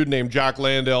some dude named Jock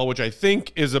Landale, which I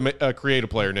think is a creative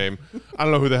player name. I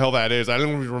don't know who the hell that is. I don't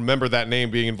even remember that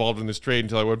name being involved in this trade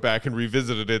until I went back and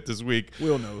revisited it this week.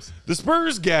 Will knows. The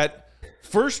Spurs get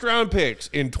first-round picks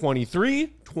in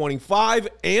 23, 25,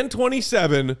 and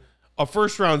 27, a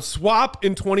first-round swap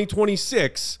in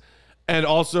 2026, and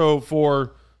also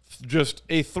for just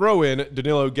a throw-in,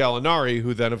 Danilo Gallinari,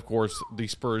 who then, of course, the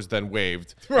Spurs then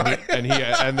waived. Right.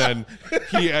 And then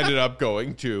he ended up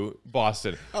going to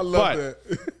Boston. I love that.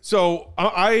 So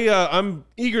I'm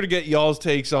eager to get y'all's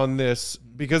takes on this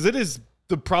because it is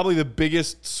probably the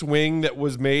biggest swing that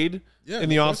was made in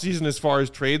the offseason as far as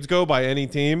trades go by any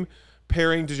team.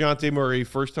 Pairing DeJounte Murray,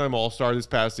 first-time All-Star this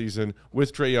past season,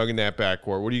 with Trae Young in that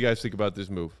backcourt. What do you guys think about this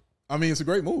move? I mean, it's a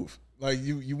great move. Like,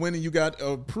 you win and you got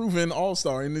a proven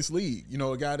all-star in this league. You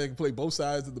know, a guy that can play both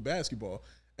sides of the basketball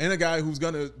and a guy who's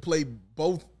going to play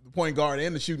both the point guard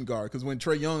and the shooting guard. Because when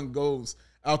Trae Young goes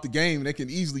out the game, they can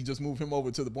easily just move him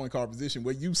over to the point guard position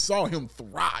where you saw him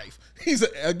thrive. He's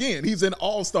an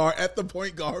all-star at the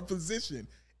point guard position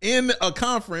in a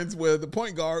conference where the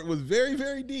point guard was very,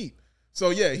 very deep.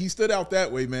 So, yeah, he stood out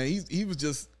that way, man. He was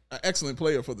just an excellent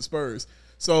player for the Spurs.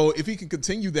 So if he can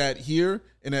continue that here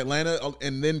in Atlanta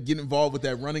and then get involved with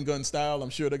that running gun style I'm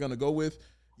sure they're going to go with,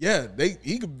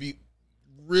 he could be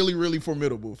really, really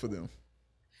formidable for them.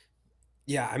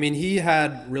 Yeah, I mean, he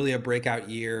had really a breakout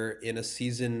year in a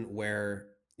season where,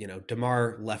 you know,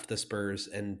 DeMar left the Spurs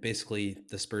and basically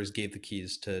the Spurs gave the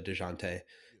keys to DeJounte.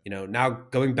 You know, now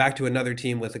going back to another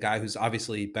team with a guy who's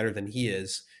obviously better than he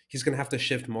is, he's going to have to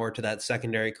shift more to that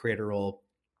secondary creator role.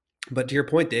 But to your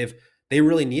point, Dave, they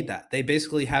really need that. They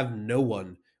basically have no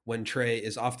one when Trae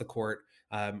is off the court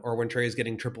or when Trae is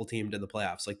getting triple teamed in the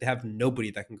playoffs. Like, they have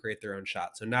nobody that can create their own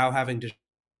shot. So now having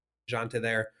DeJounte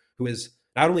there, who is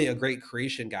not only a great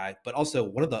creation guy, but also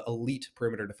one of the elite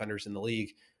perimeter defenders in the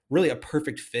league, really a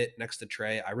perfect fit next to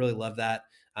Trey. I really love that.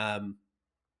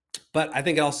 But I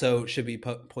think it also should be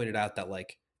pointed out that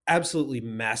like absolutely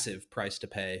massive price to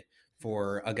pay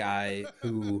for a guy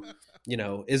who,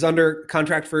 is under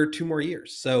contract for 2 more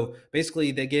years. So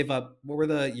basically they gave up, what were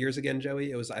the years again, Joey?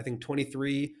 It was, I think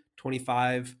 23,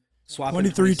 25, swap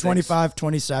 23, 25,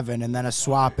 27, and then a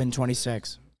swap in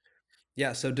 26.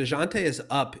 Yeah. So DeJounte is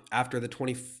up after the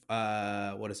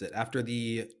after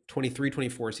the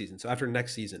 23-24 season. So after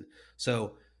next season.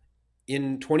 So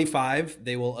in 25,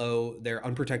 they will owe their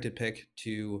unprotected pick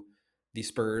to the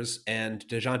Spurs, and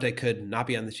DeJounte could not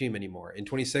be on the team anymore. In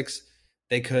 26,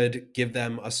 they could give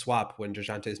them a swap when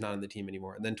DeJounte is not on the team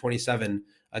anymore. And then 27,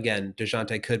 again,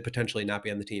 DeJounte could potentially not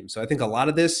be on the team. So I think a lot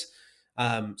of this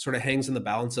sort of hangs in the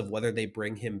balance of whether they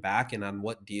bring him back and on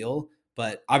what deal.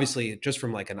 But obviously, just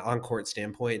from like an on-court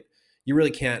standpoint, you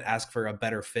really can't ask for a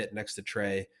better fit next to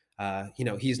Trey.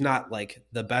 He's not like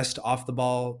the best off the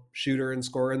ball shooter and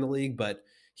scorer in the league, but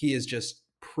he is just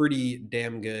pretty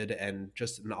damn good and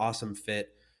just an awesome fit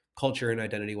culture and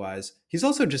identity wise. He's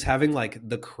also just having like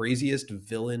the craziest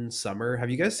villain summer. Have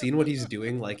you guys seen what he's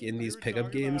doing like in these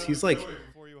pickup games? He's like,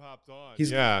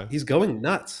 he's going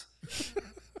nuts. It's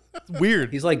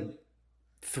weird. He's like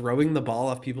throwing the ball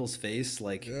off people's face.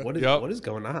 Like what is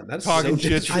going on? That's talking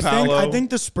shit. I think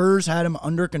the Spurs had him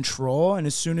under control, and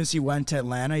as soon as he went to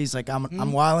Atlanta, he's like,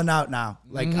 I'm wilding out now.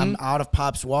 Like I'm out of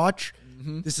Pop's watch.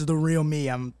 This is the real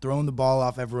me. I'm throwing the ball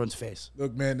off everyone's face.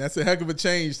 Look, man, that's a heck of a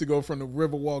change to go from the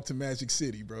Riverwalk to Magic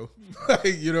City, bro.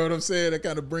 You know what I'm saying? That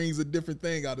kind of brings a different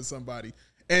thing out of somebody.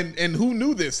 And who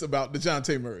knew this about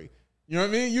DeJounte Murray? You know what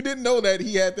I mean? You didn't know that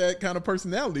he had that kind of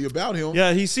personality about him.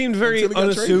 Yeah, he seemed very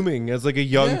unassuming as like a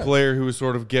young player who was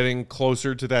sort of getting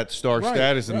closer to that star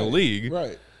status in the league.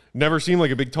 Right. Never seemed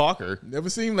like a big talker. Never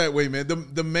seemed that way, man.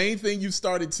 The main thing you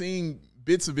started seeing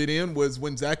bits of it in was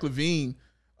when Zach LaVine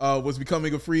was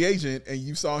becoming a free agent, and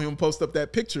you saw him post up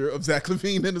that picture of Zach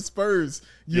LaVine in the Spurs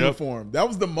uniform. That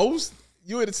was the most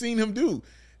you had seen him do.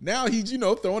 Now he's,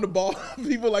 throwing the ball at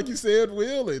people like you said,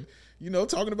 Will, and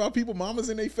talking about people mamas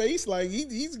in their face, like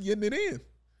he's getting it in.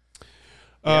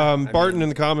 Barton in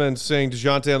the comments saying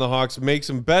DeJounte on the Hawks makes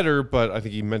him better, but I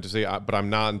think he meant to say, but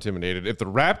I'm not intimidated. If the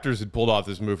Raptors had pulled off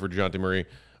this move for DeJounte Murray,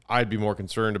 I'd be more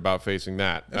concerned about facing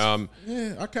that.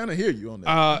 I kind of hear you on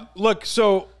that. Look,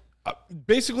 so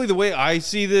basically the way I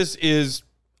see this is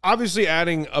obviously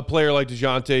adding a player like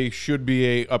DeJounte should be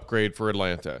a upgrade for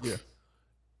Atlanta. Yeah.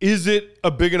 Is it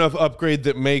a big enough upgrade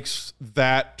that makes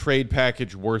that trade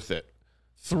package worth it?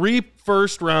 3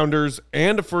 first-rounders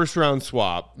and a first-round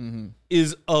swap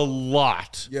is a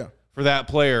lot for that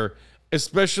player,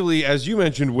 especially, as you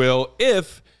mentioned, Will,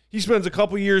 if he spends a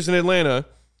couple years in Atlanta,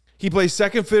 he plays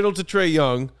second fiddle to Trae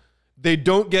Young, they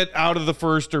don't get out of the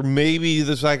first or maybe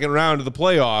the second round of the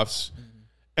playoffs,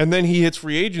 and then he hits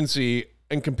free agency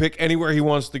and can pick anywhere he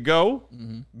wants to go.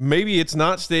 Maybe it's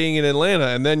not staying in Atlanta,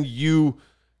 and then you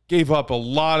gave up a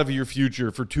lot of your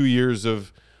future for 2 years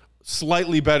of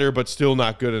slightly better but still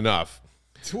not good enough.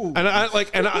 And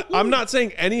I'm not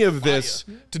saying any of this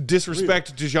to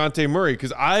disrespect DeJounte Murray,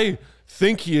 because I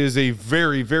think he is a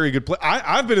very, very good player.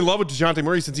 I've been in love with DeJounte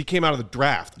Murray since he came out of the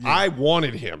draft. I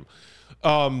wanted him.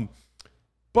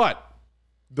 But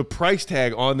the price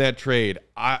tag on that trade,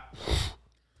 I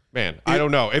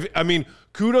don't know.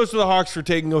 Kudos to the Hawks for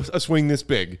taking a swing this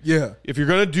big. Yeah. If you're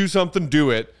going to do something,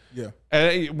 do it. Yeah.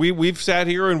 And we've sat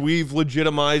here and we've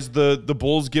legitimized the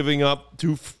Bulls giving up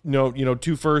two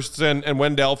firsts and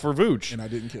Wendell for Vooch. And I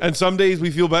didn't care. And some days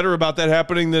we feel better about that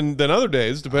happening than other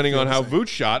days, depending on how Vooch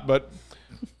shot. But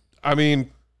I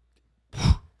mean,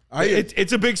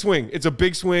 it's a big swing. It's a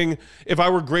big swing. If I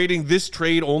were grading this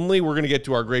trade only, we're going to get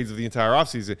to our grades of the entire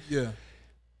offseason. Yeah.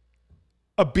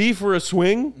 A B for a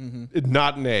swing,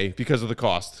 not an A because of the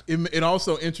cost. It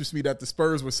also interests me that the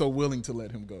Spurs were so willing to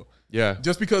let him go. Yeah.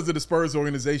 Just because of the Spurs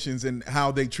organizations and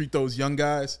how they treat those young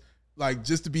guys, like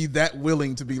just to be that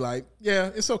willing to be like, yeah,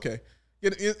 it's okay.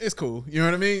 It's cool. You know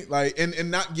what I mean? Like,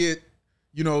 and not get,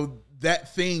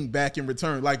 that thing back in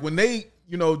return. Like when they,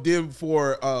 did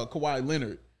for Kawhi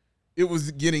Leonard, it was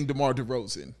getting DeMar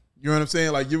DeRozan. You know what I'm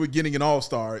saying? Like you were getting an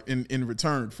all-star in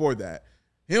return for that.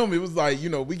 Him, it was like,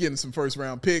 we getting some first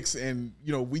round picks and,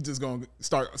 we just going to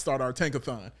start our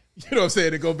tankathon. You know what I'm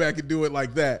saying? And go back and do it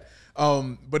like that.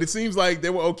 But it seems like they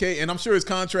were okay. And I'm sure his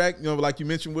contract, like you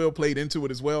mentioned, Will, played into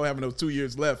it as well, having those 2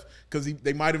 years left, because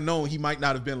they might have known he might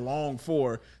not have been long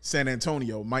for San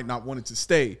Antonio, might not wanted to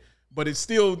stay. But it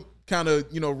still kind of,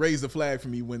 raised the flag for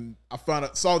me when I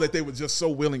saw that they were just so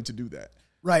willing to do that.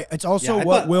 Right. It's also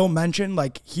what Will mentioned.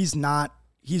 Like, he's not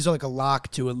he's like a lock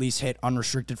to at least hit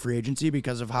unrestricted free agency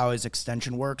because of how his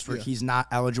extension works, where he's not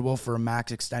eligible for a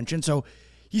max extension. So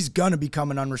he's going to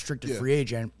become an unrestricted free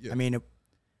agent. I mean,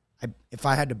 if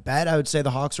I had to bet, I would say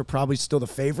the Hawks are probably still the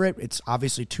favorite. It's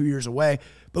obviously 2 years away.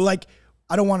 But, like,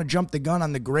 I don't want to jump the gun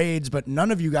on the grades, but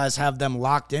none of you guys have them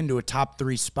locked into a top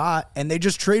 3 spot. And they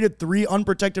just traded 3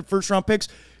 unprotected first-round picks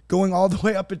going all the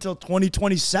way up until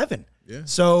 2027. Yeah.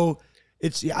 So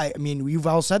it's, I mean, you've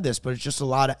all said this, but it's just a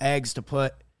lot of eggs to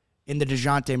put in the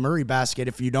DeJounte Murray basket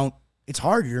if you don't. It's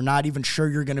hard. You're not even sure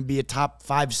you're going to be a top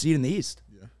 5 seed in the East.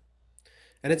 Yeah.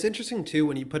 And it's interesting, too,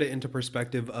 when you put it into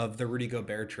perspective of the Rudy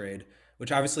Gobert trade,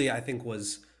 which obviously I think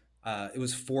was it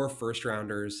was 4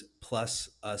 first-rounders plus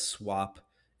a swap,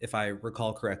 if I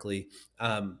recall correctly.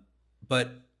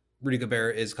 But Rudy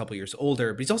Gobert is a couple years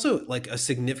older, but he's also like a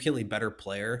significantly better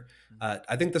player.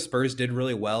 I think the Spurs did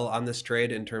really well on this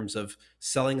trade in terms of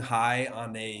selling high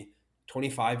on a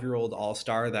 25-year-old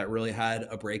all-star that really had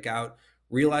a breakout,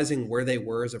 realizing where they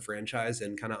were as a franchise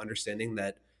and kind of understanding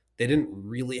that they didn't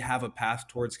really have a path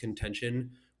towards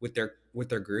contention with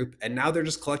their group. And now they're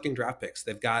just collecting draft picks.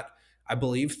 They've got, I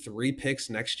believe, 3 picks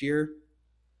next year.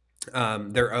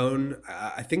 Their own,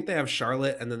 I think they have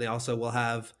Charlotte, and then they also will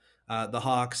have the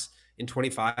Hawks. In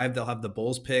 25, they'll have the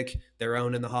Bulls pick, their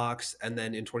own, and the Hawks. And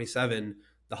then in 27,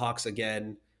 the Hawks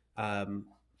again,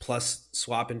 plus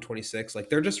swap in 26. Like,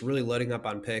 they're just really loading up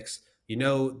on picks. You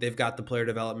know, they've got the player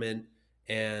development,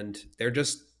 and they're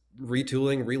just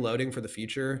retooling, reloading for the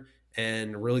future,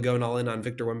 and really going all in on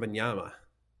Victor Wembanyama.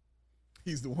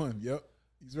 He's the one. Yep.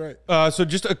 He's right. So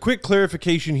just a quick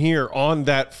clarification here on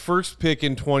that first pick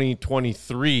in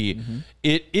 2023. Mm-hmm.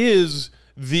 It is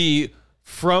the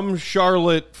from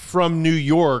Charlotte, from New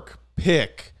York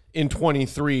pick in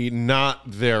 23, not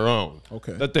their own.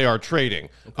 Okay. That they are trading.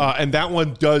 Okay. And that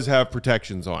one does have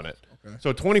protections on it. Okay.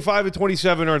 So 25 and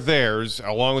 27 are theirs,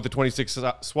 along with the 26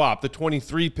 swap. The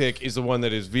 23 pick is the one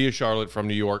that is via Charlotte from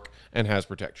New York and has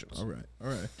protections. All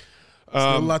right.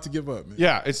 Still a lot to give up, man.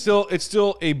 Yeah, it's still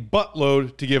a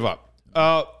buttload to give up.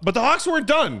 But the Hawks weren't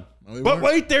done. No, but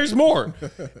wait, there's more.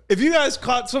 If you guys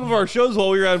caught some of our shows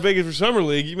while we were out in Vegas for Summer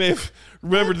League, you may have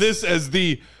remembered this as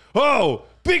the,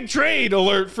 big trade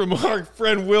alert from our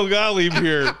friend Will Gottlieb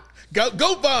here.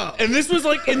 Go bomb. And this was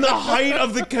like in the height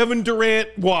of the Kevin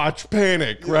Durant watch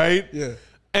panic, right? Yeah.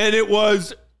 And it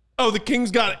was, the Kings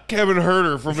got Kevin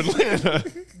Huerter from Atlanta.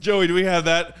 Joey, do we have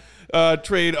that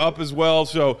trade up as well?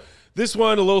 So this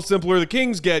one, a little simpler. The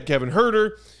Kings get Kevin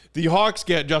Huerter. The Hawks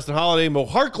get Justin Holiday, Mo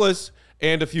Harkless,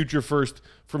 and a future first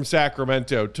from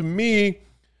Sacramento. To me,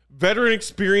 veteran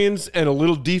experience and a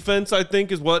little defense, I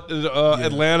think, is what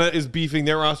Atlanta is beefing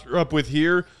their roster up with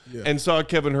here, and saw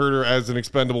Kevin Huerter as an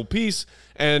expendable piece.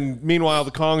 And meanwhile,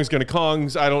 the Kong is going to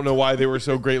Kongs. I don't know why they were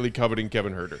so greatly coveting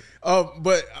Kevin Huerter.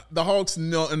 But the Hawks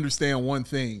understand one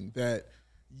thing, that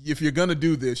if you're going to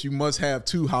do this, you must have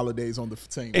 2 holidays on the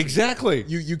same team. Exactly.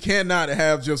 You cannot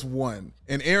have just one.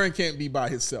 And Aaron can't be by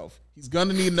himself. He's going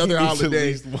to need another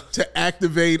holiday to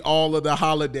activate all of the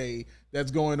holiday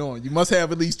that's going on. You must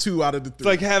have at least 2 out of the 3. It's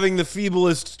like having the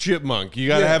feeblest chipmunk. You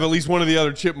got to have at least one of the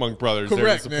other chipmunk brothers there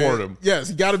to support him. Yes,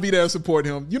 you got to be there to support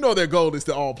him. You know their goal is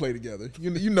to all play together.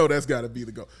 You know that's got to be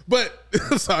the goal. But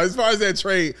sorry, as far as that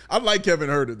trade, I like Kevin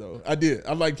Huerter, though. I did.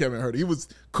 I like Kevin Huerter. He was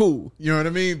cool. You know what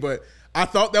I mean? But I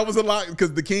thought that was a lot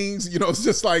because the Kings, it's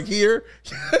just like here.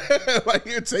 Like,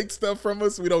 here, take stuff from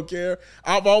us. We don't care.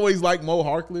 I've always liked Mo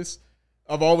Harkless.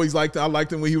 I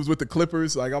liked him when he was with the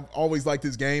Clippers. Like, I've always liked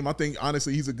his game. I think,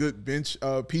 honestly, he's a good bench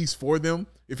piece for them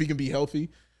if he can be healthy.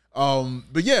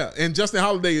 But yeah, and Justin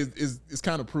Holiday is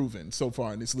kind of proven so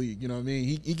far in this league. You know what I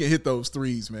mean? He can hit those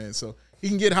threes, man. So he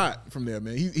can get hot from there,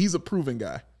 man. He's a proven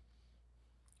guy.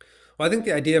 Well, I think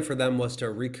the idea for them was to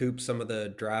recoup some of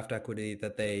the draft equity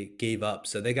that they gave up.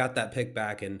 So they got that pick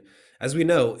back. And as we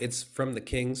know, it's from the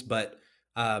Kings, but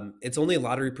it's only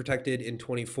lottery protected in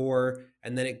 24,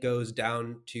 and then it goes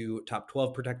down to top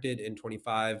 12 protected in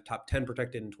 25, top 10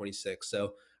 protected in 26.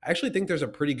 So I actually think there's a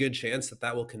pretty good chance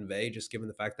that will convey, just given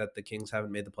the fact that the Kings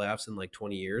haven't made the playoffs in like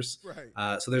 20 years.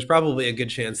 Right. So there's probably a good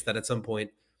chance that at some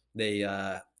point they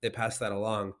pass that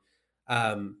along.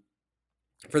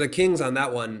 For the Kings on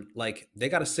that one, like, they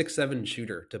got a 6'7"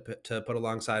 shooter to put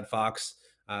alongside Fox.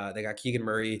 They got Keegan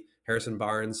Murray, Harrison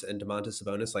Barnes, and Domantas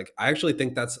Sabonis. Like, I actually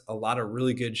think that's a lot of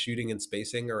really good shooting and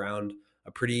spacing around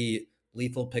a pretty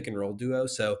lethal pick and roll duo.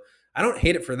 So I don't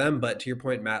hate it for them, but to your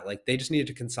point, Matt, like, they just needed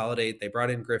to consolidate. They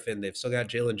brought in Griffin. They've still got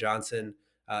Jalen Johnson.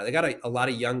 They got a lot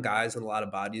of young guys and a lot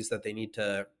of bodies that they need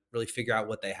to really figure out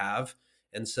what they have.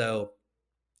 And so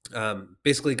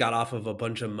basically got off of a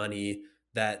bunch of money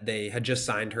that they had just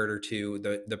signed Huerter to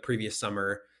the previous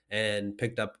summer and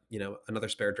picked up, another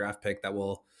spare draft pick that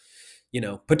will,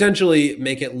 potentially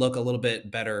make it look a little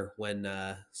bit better when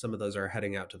some of those are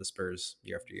heading out to the Spurs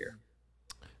year after year.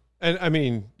 And I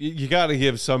mean, you got to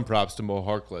give some props to Mo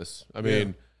Harkless. I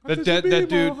mean, that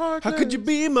dude. How could you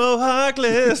be Mo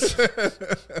Harkless?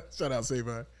 Shout out,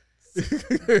 Savon. We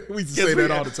used to say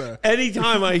that all the time.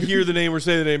 Anytime I hear the name or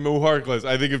say the name Mo Harkless,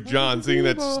 I think of John singing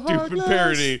that stupid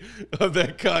parody of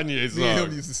that Kanye song. Me and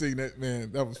him used to sing that.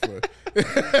 Man, that was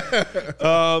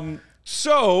fun.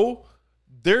 So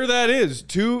there that is.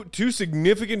 Two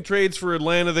significant trades for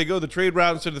Atlanta. They go the trade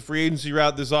route instead of the free agency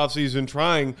route this offseason,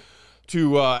 trying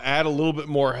to add a little bit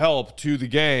more help to the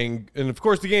gang. And, of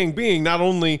course, the gang being not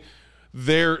only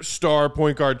their star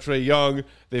point guard, Trae Young,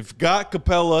 they've got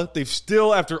Capella. They've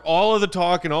still, after all of the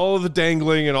talk and all of the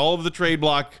dangling and all of the trade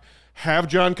block, have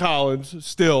John Collins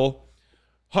still.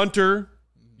 Hunter,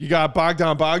 you got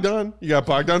Bogdan. You got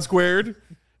Bogdan squared. You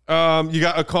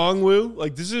got Okongwu.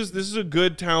 Like, this is a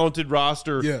good, talented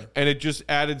roster. Yeah. And it just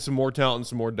added some more talent and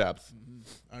some more depth.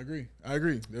 I agree.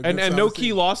 And no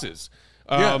key losses.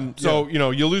 So,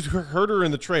 you lose Herter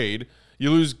in the trade.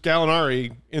 You lose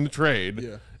Gallinari in the trade.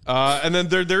 Yeah. And then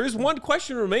there is one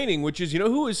question remaining, which is,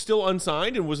 who is still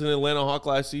unsigned and was an Atlanta Hawk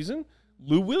last season?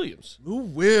 Lou Williams.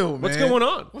 Man. What's going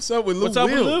on? What's up with Lou? What's up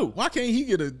with Lou? Why can't he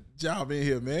get a job in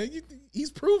here, man? He's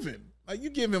proven. Like, you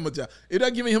give him a job. Is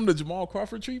that giving him the Jamal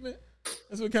Crawford treatment?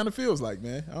 That's what it kind of feels like,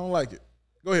 man. I don't like it.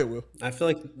 Go ahead, Will. I feel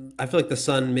like the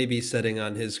sun may be setting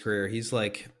on his career. He's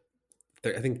like,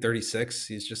 I think 36.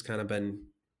 He's just kind of been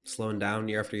slowing down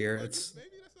year after year. Maybe that's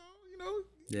all,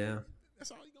 Yeah.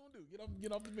 That's all he's going to do.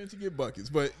 Get off the bench and get buckets.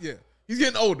 But, yeah, he's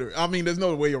getting older. I mean, there's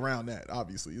no way around that,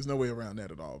 obviously. There's no way around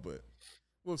that at all, but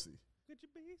we'll see. Could you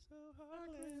be so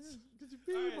heartless? Could you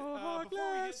be more heartless?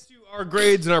 Before we get to our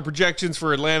grades and our projections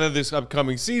for Atlanta this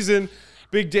upcoming season,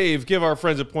 Big Dave, give our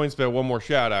friends at PointsBet one more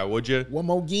shout-out, would you? One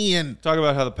more again. Talk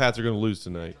about how the Pats are going to lose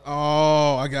tonight.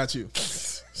 Oh, I got you.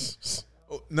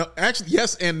 No, actually,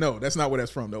 yes and no. That's not where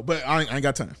that's from, though. But I ain't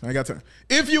got time.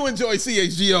 If you enjoy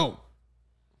CHGO,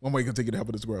 one way you can take it to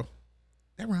help us grow.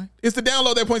 That right. It's to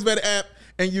download that PointsBet app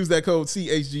and use that code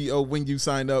CHGO when you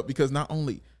sign up, because not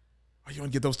only are you going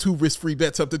to get those 2 risk-free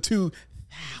bets up to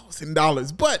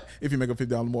 $2,000, but if you make a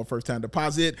 $50 more first-time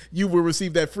deposit, you will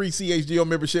receive that free CHGO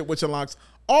membership, which unlocks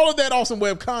all of that awesome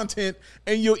web content,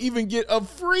 and you'll even get a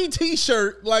free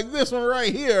t-shirt like this one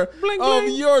right here bling, of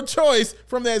bling. your choice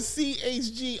from that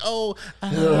CHGO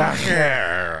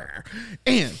locker.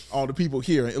 And all the people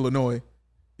here in Illinois,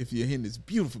 if you're in this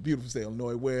beautiful, beautiful state of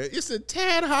Illinois where it's a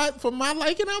tad hot for my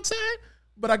liking outside,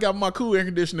 but I got my cool air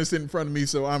conditioner sitting in front of me,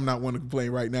 so I'm not one to complain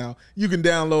right now. You can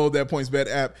download that PointsBet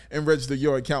app and register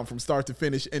your account from start to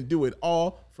finish and do it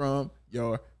all from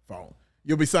your phone.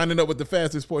 You'll be signing up with the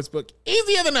fastest sportsbook,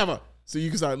 easier than ever, so you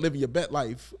can start living your bet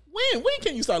life. When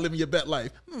can you start living your bet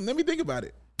life? Let me think about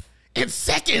it. In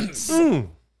seconds.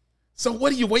 So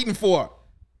what are you waiting for?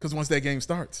 Because once that game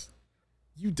starts,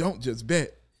 you don't just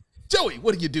bet. Joey,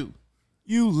 what do?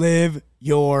 You live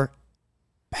your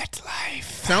bet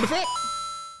life. Sound effect?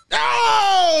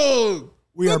 Oh!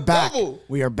 We are back. Double.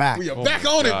 We are back. We are Oh back my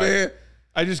on God. it, man.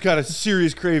 I just got a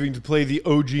serious craving to play the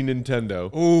OG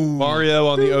Nintendo. Ooh. Mario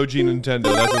on the OG Nintendo.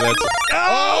 That's what that's.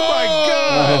 Oh, my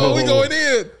God. We going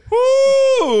in.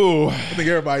 Woo! I think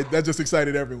everybody, that just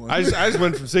excited everyone. I just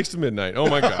went from 6 to midnight. Oh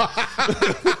my God.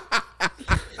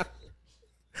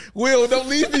 Will, don't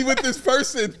leave me with this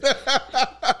person.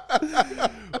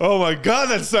 Oh my God,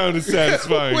 that sounded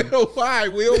satisfying. Will, why?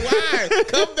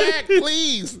 Come back,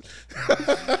 please.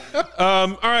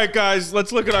 All right, guys,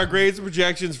 let's look at our grades and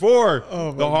projections for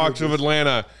the Hawks of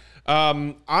Atlanta.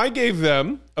 I gave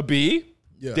them a B.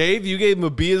 Yeah. Dave, you gave them a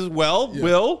B as well. Yeah.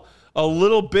 Will, a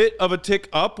little bit of a tick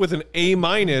up with an A-.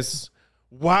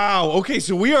 Wow. Okay,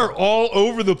 so we are all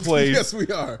over the place. Yes, we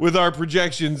are. With our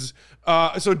projections.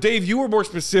 So, Dave, you were more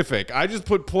specific. I just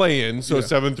put play in, so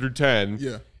 7 through 10.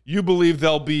 Yeah. You believe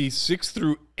they'll be 6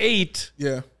 through 8.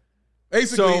 Yeah.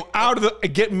 Basically,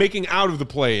 so making out of the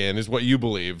play in is what you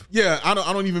believe. Yeah, I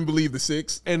don't even believe the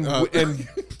 6. And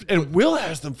and Will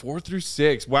has them 4 through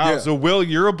 6. Wow. Yeah. So Will,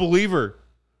 you're a believer.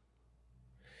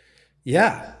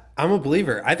 Yeah, I'm a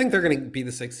believer. I think they're going to be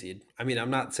the 6th seed. I mean, I'm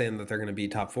not saying that they're going to be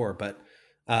top 4, but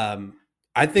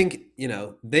I think,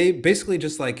 they basically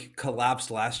just like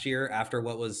collapsed last year after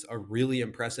what was a really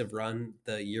impressive run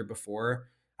the year before.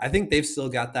 I think they've still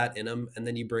got that in them. And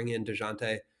then you bring in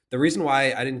DeJounte. The reason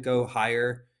why I didn't go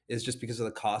higher is just because of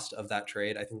the cost of that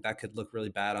trade. I think that could look really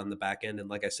bad on the back end. And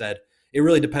like I said, it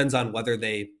really depends on whether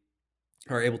they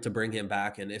are able to bring him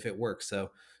back and if it works. So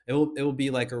it will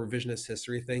be like a revisionist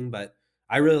history thing, but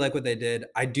I really like what they did.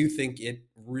 I do think it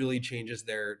really changes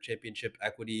their championship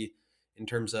equity in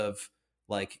terms of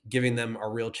like giving them a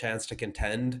real chance to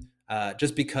contend,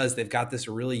 just because they've got this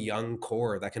really young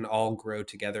core that can all grow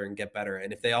together and get better.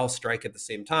 And if they all strike at the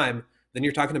same time, then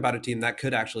you're talking about a team that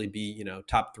could actually be,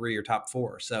 top 3 or top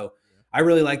 4. So I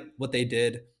really like what they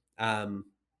did. I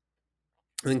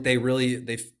think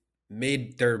they've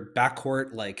made their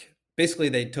backcourt, like, basically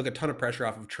they took a ton of pressure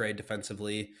off of Trey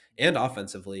defensively and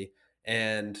offensively.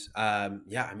 And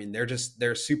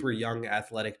they're a super young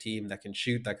athletic team that can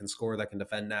shoot, that can score, that can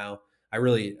defend now. I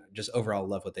really just overall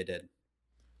love what they did.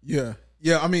 Yeah.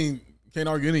 I mean, can't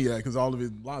argue any of that because all of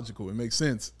it's logical. It makes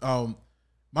sense.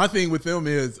 My thing with them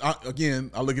is, I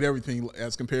look at everything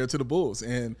as compared to the Bulls,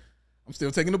 and I'm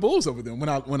still taking the Bulls over them when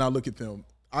I look at them.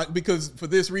 Because for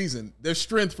this reason, their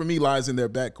strength for me lies in their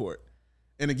backcourt.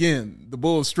 And again, the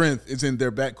Bulls' strength is in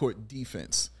their backcourt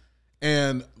defense.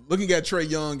 And looking at Trae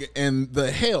Young and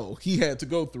the hell he had to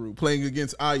go through playing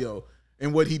against Ayo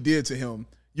and what he did to him,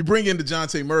 you bring in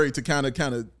DeJounte Murray to kind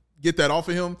of get that off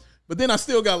of him. But then I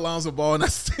still got Lonzo Ball and I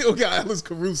still got Alex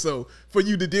Caruso for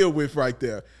you to deal with right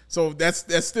there. So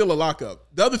that's still a lockup.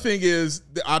 The other thing is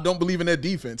I don't believe in their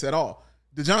defense at all.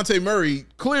 DeJounte Murray,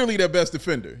 clearly their best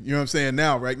defender. You know what I'm saying?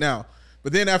 Right now.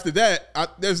 But then after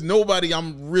that, there's nobody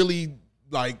I'm really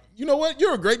like, you know what?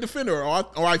 You're a great defender, or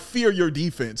I fear your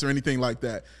defense or anything like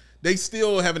that. They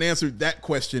still haven't answered that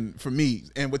question for me.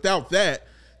 And without that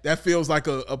feels like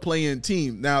a play-in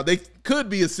team. Now, they could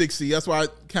be a 6 seed. That's why I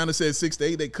kind of said 6 to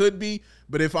 8. They could be.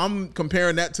 But if I'm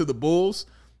comparing that to the Bulls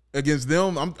against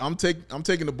them, I'm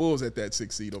taking the Bulls at that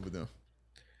 6 seed over them.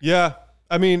 Yeah.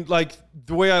 I mean, like,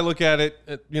 the way I look at it,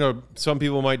 some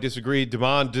people might disagree.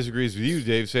 Damon disagrees with you,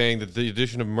 Dave, saying that the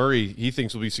addition of Murray, he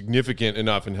thinks will be significant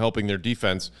enough in helping their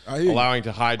defense, allowing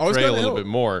to hide Trae a little bit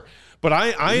more. But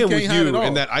I am with you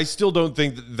in that I still don't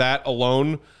think that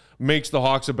alone makes the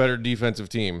Hawks a better defensive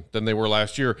team than they were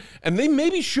last year. And they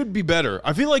maybe should be better.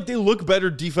 I feel like they look better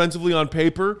defensively on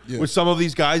paper with some of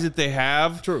these guys that they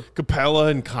have. True. Capella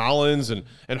and Collins and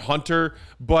Hunter.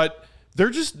 But they're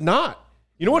just not.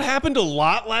 You know what happened a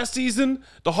lot last season?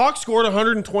 The Hawks scored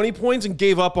 120 points and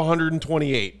gave up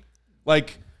 128.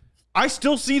 Like, I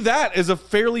still see that as a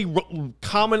fairly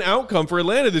common outcome for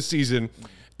Atlanta this season.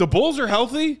 The Bulls are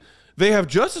healthy. They have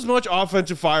just as much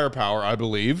offensive firepower, I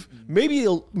believe. Maybe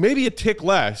a tick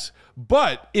less.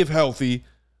 But if healthy,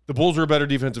 the Bulls are a better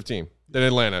defensive team than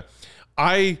Atlanta.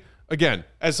 Again,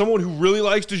 as someone who really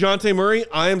likes DeJounte Murray,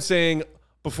 I am saying,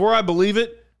 before I believe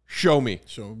it, show me.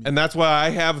 And that's why I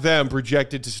have them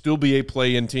projected to still be a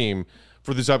play-in team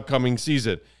for this upcoming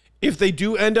season. If they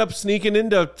do end up sneaking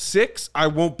into 6, I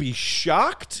won't be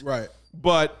shocked. Right.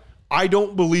 But I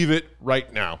don't believe it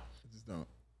right now. Just don't.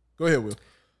 Go ahead, Will.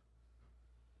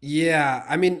 Yeah,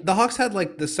 I mean, the Hawks had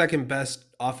like the second best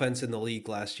offense in the league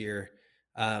last year.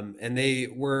 And they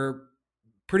were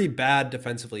pretty bad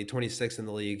defensively, 26th in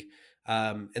the league.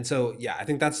 And so, yeah, I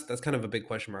think that's kind of a big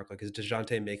question mark. Like, is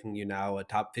DeJounte making you now a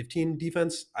top 15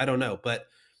 defense? I don't know. But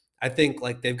I think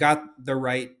like they've got the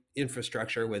right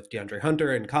infrastructure with DeAndre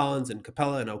Hunter and Collins and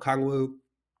Capella and Okongwu.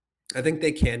 I think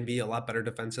they can be a lot better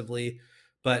defensively.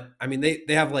 But I mean, they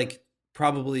have like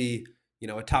probably,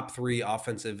 a top 3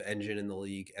 offensive engine in the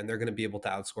league, and they're going to be able to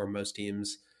outscore most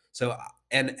teams. So,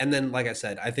 and then, like I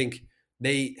said, I think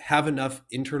they have enough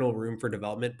internal room for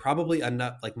development, probably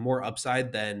enough, like more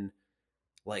upside than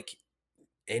like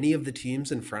any of the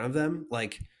teams in front of them.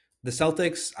 Like the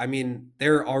Celtics, I mean,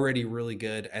 they're already really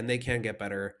good and they can get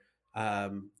better.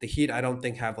 The Heat, I don't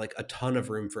think have like a ton of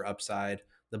room for upside.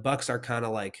 The Bucks are kind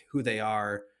of like who they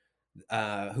are.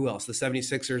 Who else? The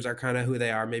 76ers are kind of who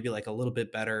they are, maybe like a little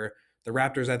bit better. The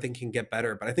Raptors, I think, can get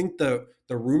better, but I think the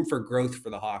room for growth for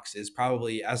the Hawks is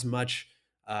probably as much,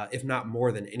 if not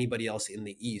more, than anybody else in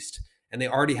the East. And they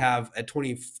already have, at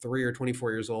 23 or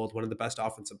 24 years old, one of the best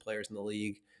offensive players in the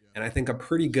league. And I think a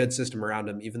pretty good system around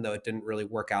him, even though it didn't really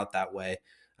work out that way.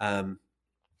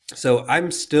 So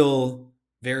I'm still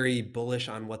very bullish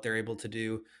on what they're able to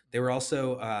do. They were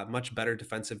also a much better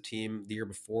defensive team the year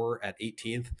before at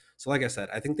 18th. So like I said,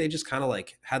 I think they just kind of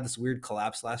like had this weird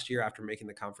collapse last year after making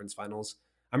the conference finals.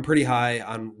 I'm pretty high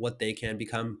on what they can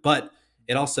become, but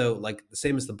it also, like the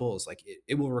same as the Bulls, like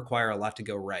it will require a lot to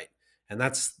go right. And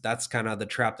that's kind of the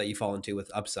trap that you fall into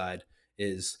with upside,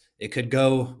 is it could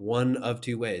go one of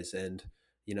 2 ways. And,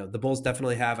 the Bulls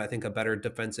definitely have, I think, a better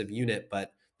defensive unit,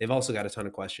 but they've also got a ton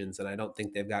of questions. And I don't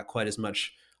think they've got quite as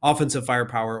much offensive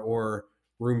firepower or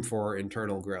room for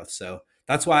internal growth. So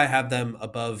that's why I have them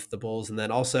above the Bulls. And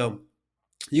then also,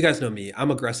 you guys know me,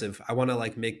 I'm aggressive. I want to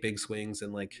like make big swings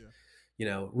and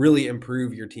really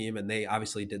improve your team. And they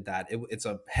obviously did that. It's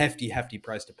a hefty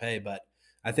price to pay, but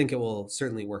I think it will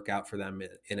certainly work out for them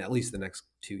in at least the next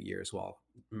 2 years while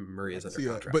Murray is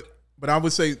under contract. But I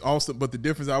would say also, but the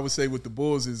difference I would say with the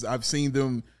Bulls is I've seen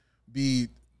them be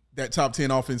that top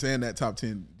 10 offense and that top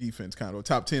 10 defense kind of,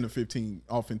 top 10 or 15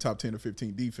 offense, top 10 or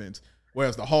 15 defense.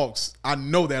 Whereas the Hawks, I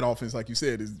know that offense, like you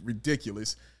said, is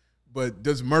ridiculous. But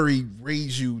does Murray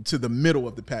raise you to the middle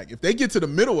of the pack? If they get to the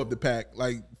middle of the pack,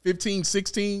 like 15,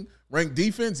 16 ranked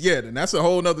defense, yeah, then that's a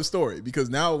whole nother story because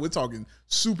now we're talking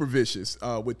super vicious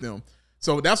with them.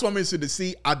 So that's what I'm interested to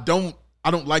see. I don't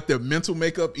like their mental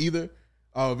makeup either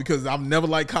because I've never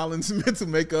liked Collins' mental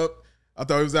makeup. I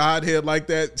thought he was a hothead like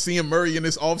that. Seeing Murray in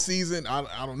this offseason,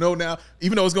 I don't know now.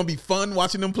 Even though it's going to be fun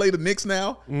watching them play the Knicks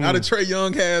now. Now that Trae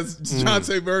Young has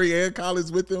DeJounte Murray and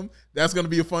Collins with them, that's going to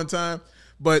be a fun time.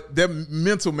 But their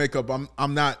mental makeup,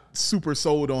 I'm not super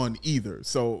sold on either.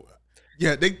 So,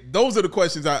 yeah, those are the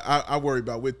questions I worry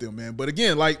about with them, man. But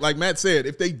again, like Matt said,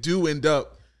 if they do end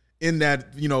up in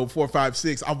that 4, 5,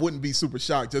 6, I wouldn't be super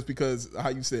shocked just because how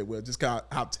you said, well, just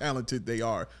how talented they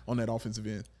are on that offensive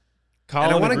end.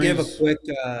 And I want to give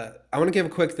a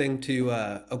quick thing to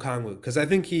Okongwu because I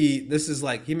think he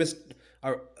missed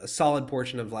a solid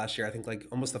portion of last year. I think like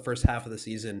almost the first half of the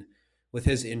season with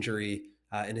his injury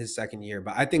in his second year.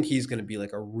 But I think he's going to be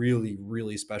like a really,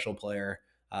 really special player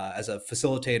as a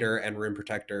facilitator and rim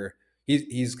protector.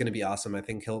 He's going to be awesome. I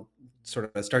think he'll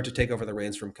sort of start to take over the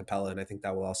reins from Capella, and I think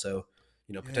that will also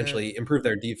potentially improve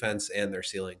their defense and their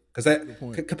ceiling because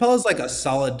Capella's like a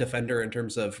solid defender in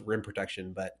terms of rim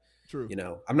protection, but. True.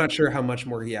 I'm not sure how much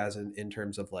more he has in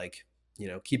terms of like,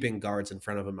 keeping guards in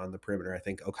front of him on the perimeter. I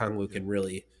think Okongwu can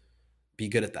really be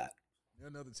good at that.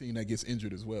 Another team that gets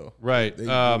injured as well. Right. They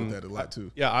deal with that a lot too.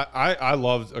 Yeah, I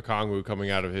loved Okongwu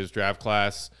coming out of his draft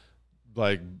class,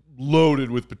 like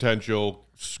loaded with potential,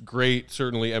 great,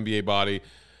 certainly NBA body.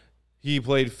 He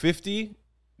played 50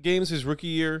 games his rookie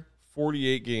year,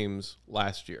 48 games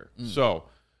last year. So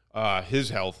his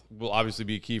health will obviously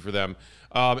be key for them.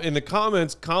 In the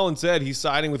comments, Colin said he's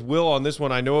siding with Will on this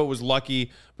one. I know it was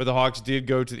lucky, but the Hawks did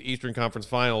go to the Eastern Conference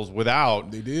Finals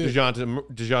without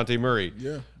DeJounte Murray.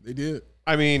 Yeah, they did.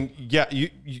 I mean, yeah,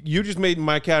 you just made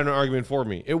my counter argument for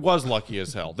me. It was lucky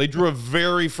as hell. They drew a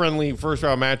very friendly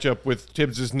first-round matchup with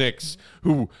Tibbs' Knicks,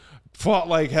 who fought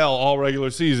like hell all regular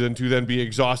season to then be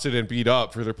exhausted and beat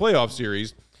up for their playoff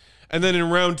series. And then in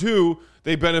round 2,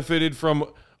 they benefited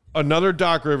from another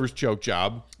Doc Rivers choke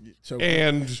job,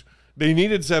 and they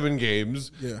needed 7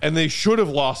 games, and they should have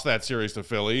lost that series to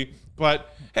Philly.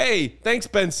 But, hey, thanks,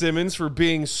 Ben Simmons, for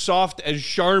being soft as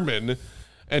Charmin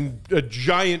and a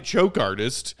giant choke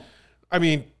artist. I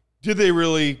mean, did they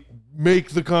really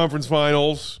make the conference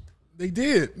finals? They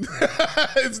did.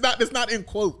 It's not in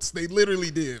quotes. They literally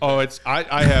did. Oh,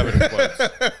 I have it in quotes.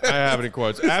 I have it in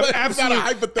quotes.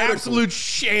 Absolute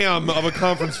sham of a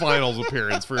conference finals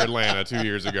appearance for Atlanta 2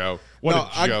 years ago.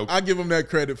 What a joke. I give them that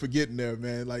credit for getting there,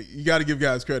 man. Like, you got to give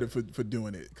guys credit for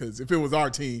doing it. Because if it was our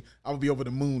team, I would be over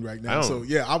the moon right now. So,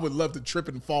 yeah, I would love to trip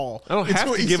and fall. I don't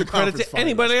have to give credit to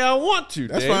anybody I want to,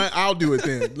 That's fine. I'll do it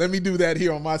then. Let me do that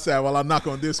here on my side while I knock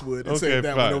on this wood and save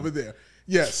that one over there.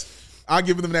 Yes. I'll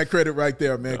give them that credit right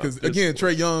there, man. Because, again,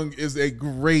 Trae Young is a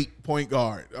great point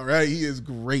guard, all right? He is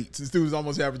great. This dude's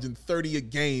almost averaging 30 a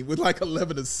game with like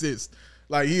 11 assists.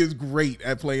 Like, he is great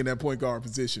at playing that point guard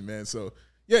position, man. So,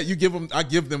 yeah, I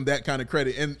give them that kind of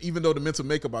credit. And even though the mental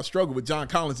makeup I struggle with, John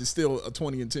Collins is still a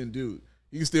 20-10 dude.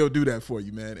 He can still do that for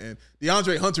you, man. And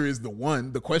DeAndre Hunter is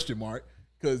the question mark,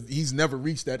 because he's never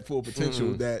reached that full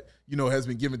potential that, has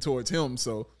been given towards him.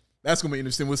 So that's going to be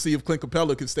interesting. We'll see if Clint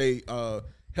Capella can stay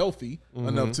healthy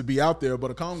enough to be out there.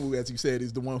 But Okongwu, as you said,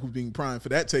 is the one who's being primed for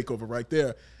that takeover right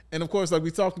there. And, of course, like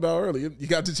we talked about earlier, you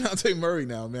got DeJounte Murray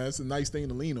now, man. It's a nice thing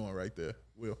to lean on right there,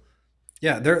 Will.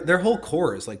 Yeah, their whole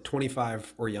core is like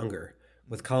 25 or younger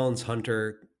with Collins,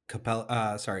 Hunter,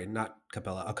 Okongwu,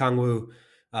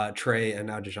 Trae, and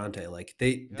now DeJounte. Like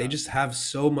they just have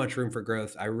so much room for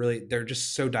growth. They're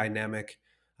just so dynamic.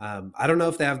 I don't know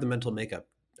if they have the mental makeup.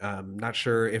 Not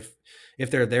sure if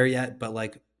they're there yet, but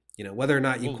whether or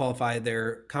not you qualify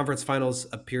their conference finals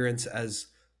appearance as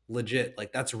legit,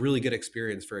 like that's a really good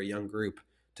experience for a young group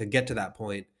to get to that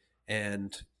point.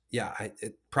 And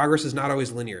progress is not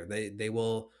always linear. They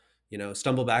will,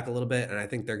 stumble back a little bit, and I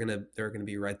think they're gonna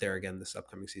be right there again this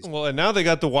upcoming season. Well, and now they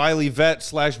got the wily vet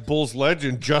 / Bulls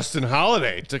legend Justin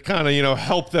Holiday to kind of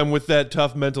help them with that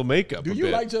tough mental makeup. Do you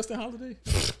like Justin Holiday?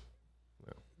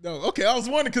 No, okay. I was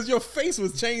wondering because your face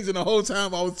was changing the whole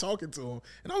time I was talking to him,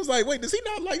 and I was like, "Wait, does he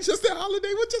not like Justin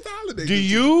Holiday? What's Justin Holiday?" Do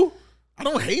you? I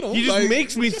don't hate him. He just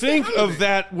makes me think of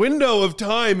that window of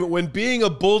time when being a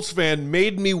Bulls fan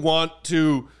made me want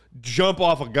to jump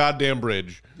off a goddamn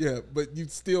bridge. Yeah, but you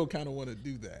still kind of want to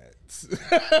do that. So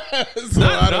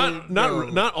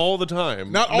not all the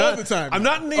time. Not all the time. I'm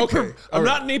not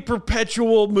in a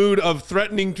perpetual mood of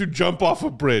threatening to jump off a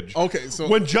bridge. Okay, so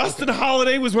when Justin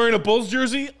Holiday was wearing a Bulls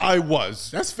jersey, I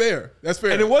was. That's fair.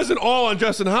 And it wasn't all on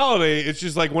Justin Holiday. It's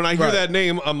just like when I hear that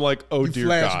name, I'm like, oh dear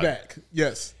God. Flashback.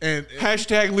 Yes. And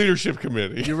hashtag leadership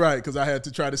committee. You're right, because I had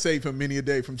to try to save him many a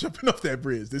day from jumping off that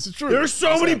bridge. This is true. There's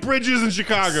so many bridges in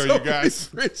Chicago, you guys.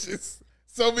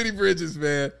 So many bridges,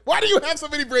 man. Why do you have so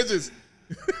many bridges?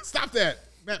 Stop that.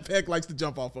 Matt Peck likes to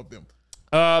jump off of them.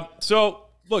 So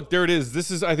look, there it is.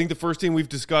 This is, I think, the first team we've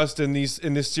discussed in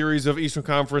this series of Eastern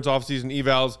Conference offseason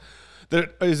evals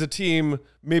that is a team,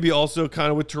 maybe also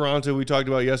kind of with Toronto we talked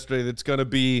about yesterday, that's going to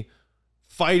be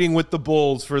fighting with the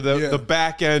Bulls for the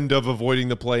back end of avoiding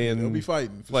the play-in They'll be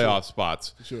fighting playoff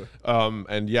spots. For sure.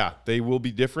 And yeah, they will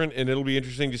be different, and it'll be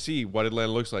interesting to see what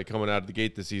Atlanta looks like coming out of the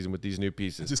gate this season with these new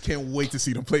pieces. I just can't wait to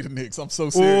see them play the Knicks. I'm so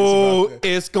serious about that.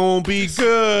 It's going to be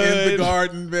good. In the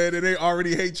Garden, man, and they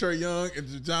already hate Trae Young, and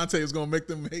DeJounte is going to make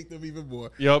them hate them even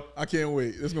more. Yep. I can't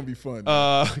wait. It's going to be fun.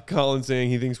 Colin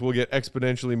saying he thinks we'll get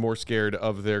exponentially more scared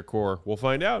of their core. We'll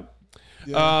find out.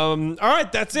 Yeah. All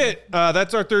right, that's it.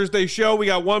 That's our Thursday show. We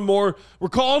got one more. We're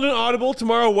calling an audible.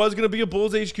 Tomorrow was going to be a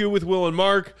Bulls HQ with Will and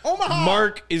Mark. Omaha.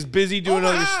 Mark is busy doing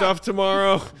other stuff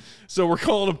tomorrow, so we're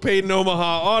calling a Peyton Omaha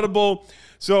audible.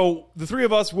 So the three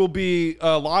of us will be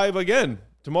live again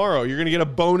tomorrow. You're going to get a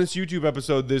bonus YouTube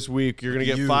episode this week. You're going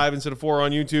to get 5 instead of 4 on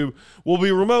YouTube. We'll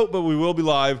be remote, but we will be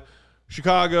live.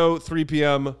 Chicago, 3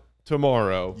 p.m.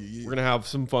 tomorrow. We're going to have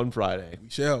some fun Friday. We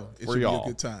shall. It should be a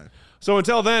good time. So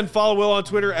until then, follow Will on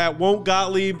Twitter at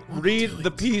 @Won'tGottlieb. Read the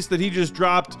piece that he just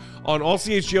dropped on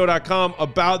allchgo.com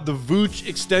about the Vooch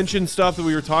extension stuff that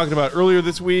we were talking about earlier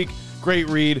this week. Great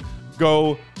read.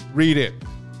 Go read it.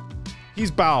 He's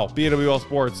Bow, BAWL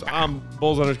Sports. I'm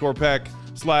Bulls_Peck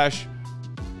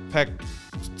 / Peck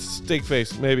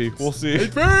Steakface, maybe. We'll see.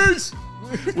 Steakface!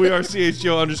 We are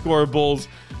CHGO_Bulls.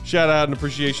 Shout out and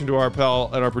appreciation to our pal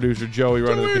and our producer, Joey,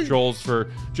 running the controls for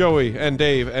Joey and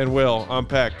Dave and Will. I'm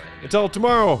Peck. Until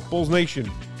tomorrow, Bulls Nation.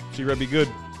 See you, be good.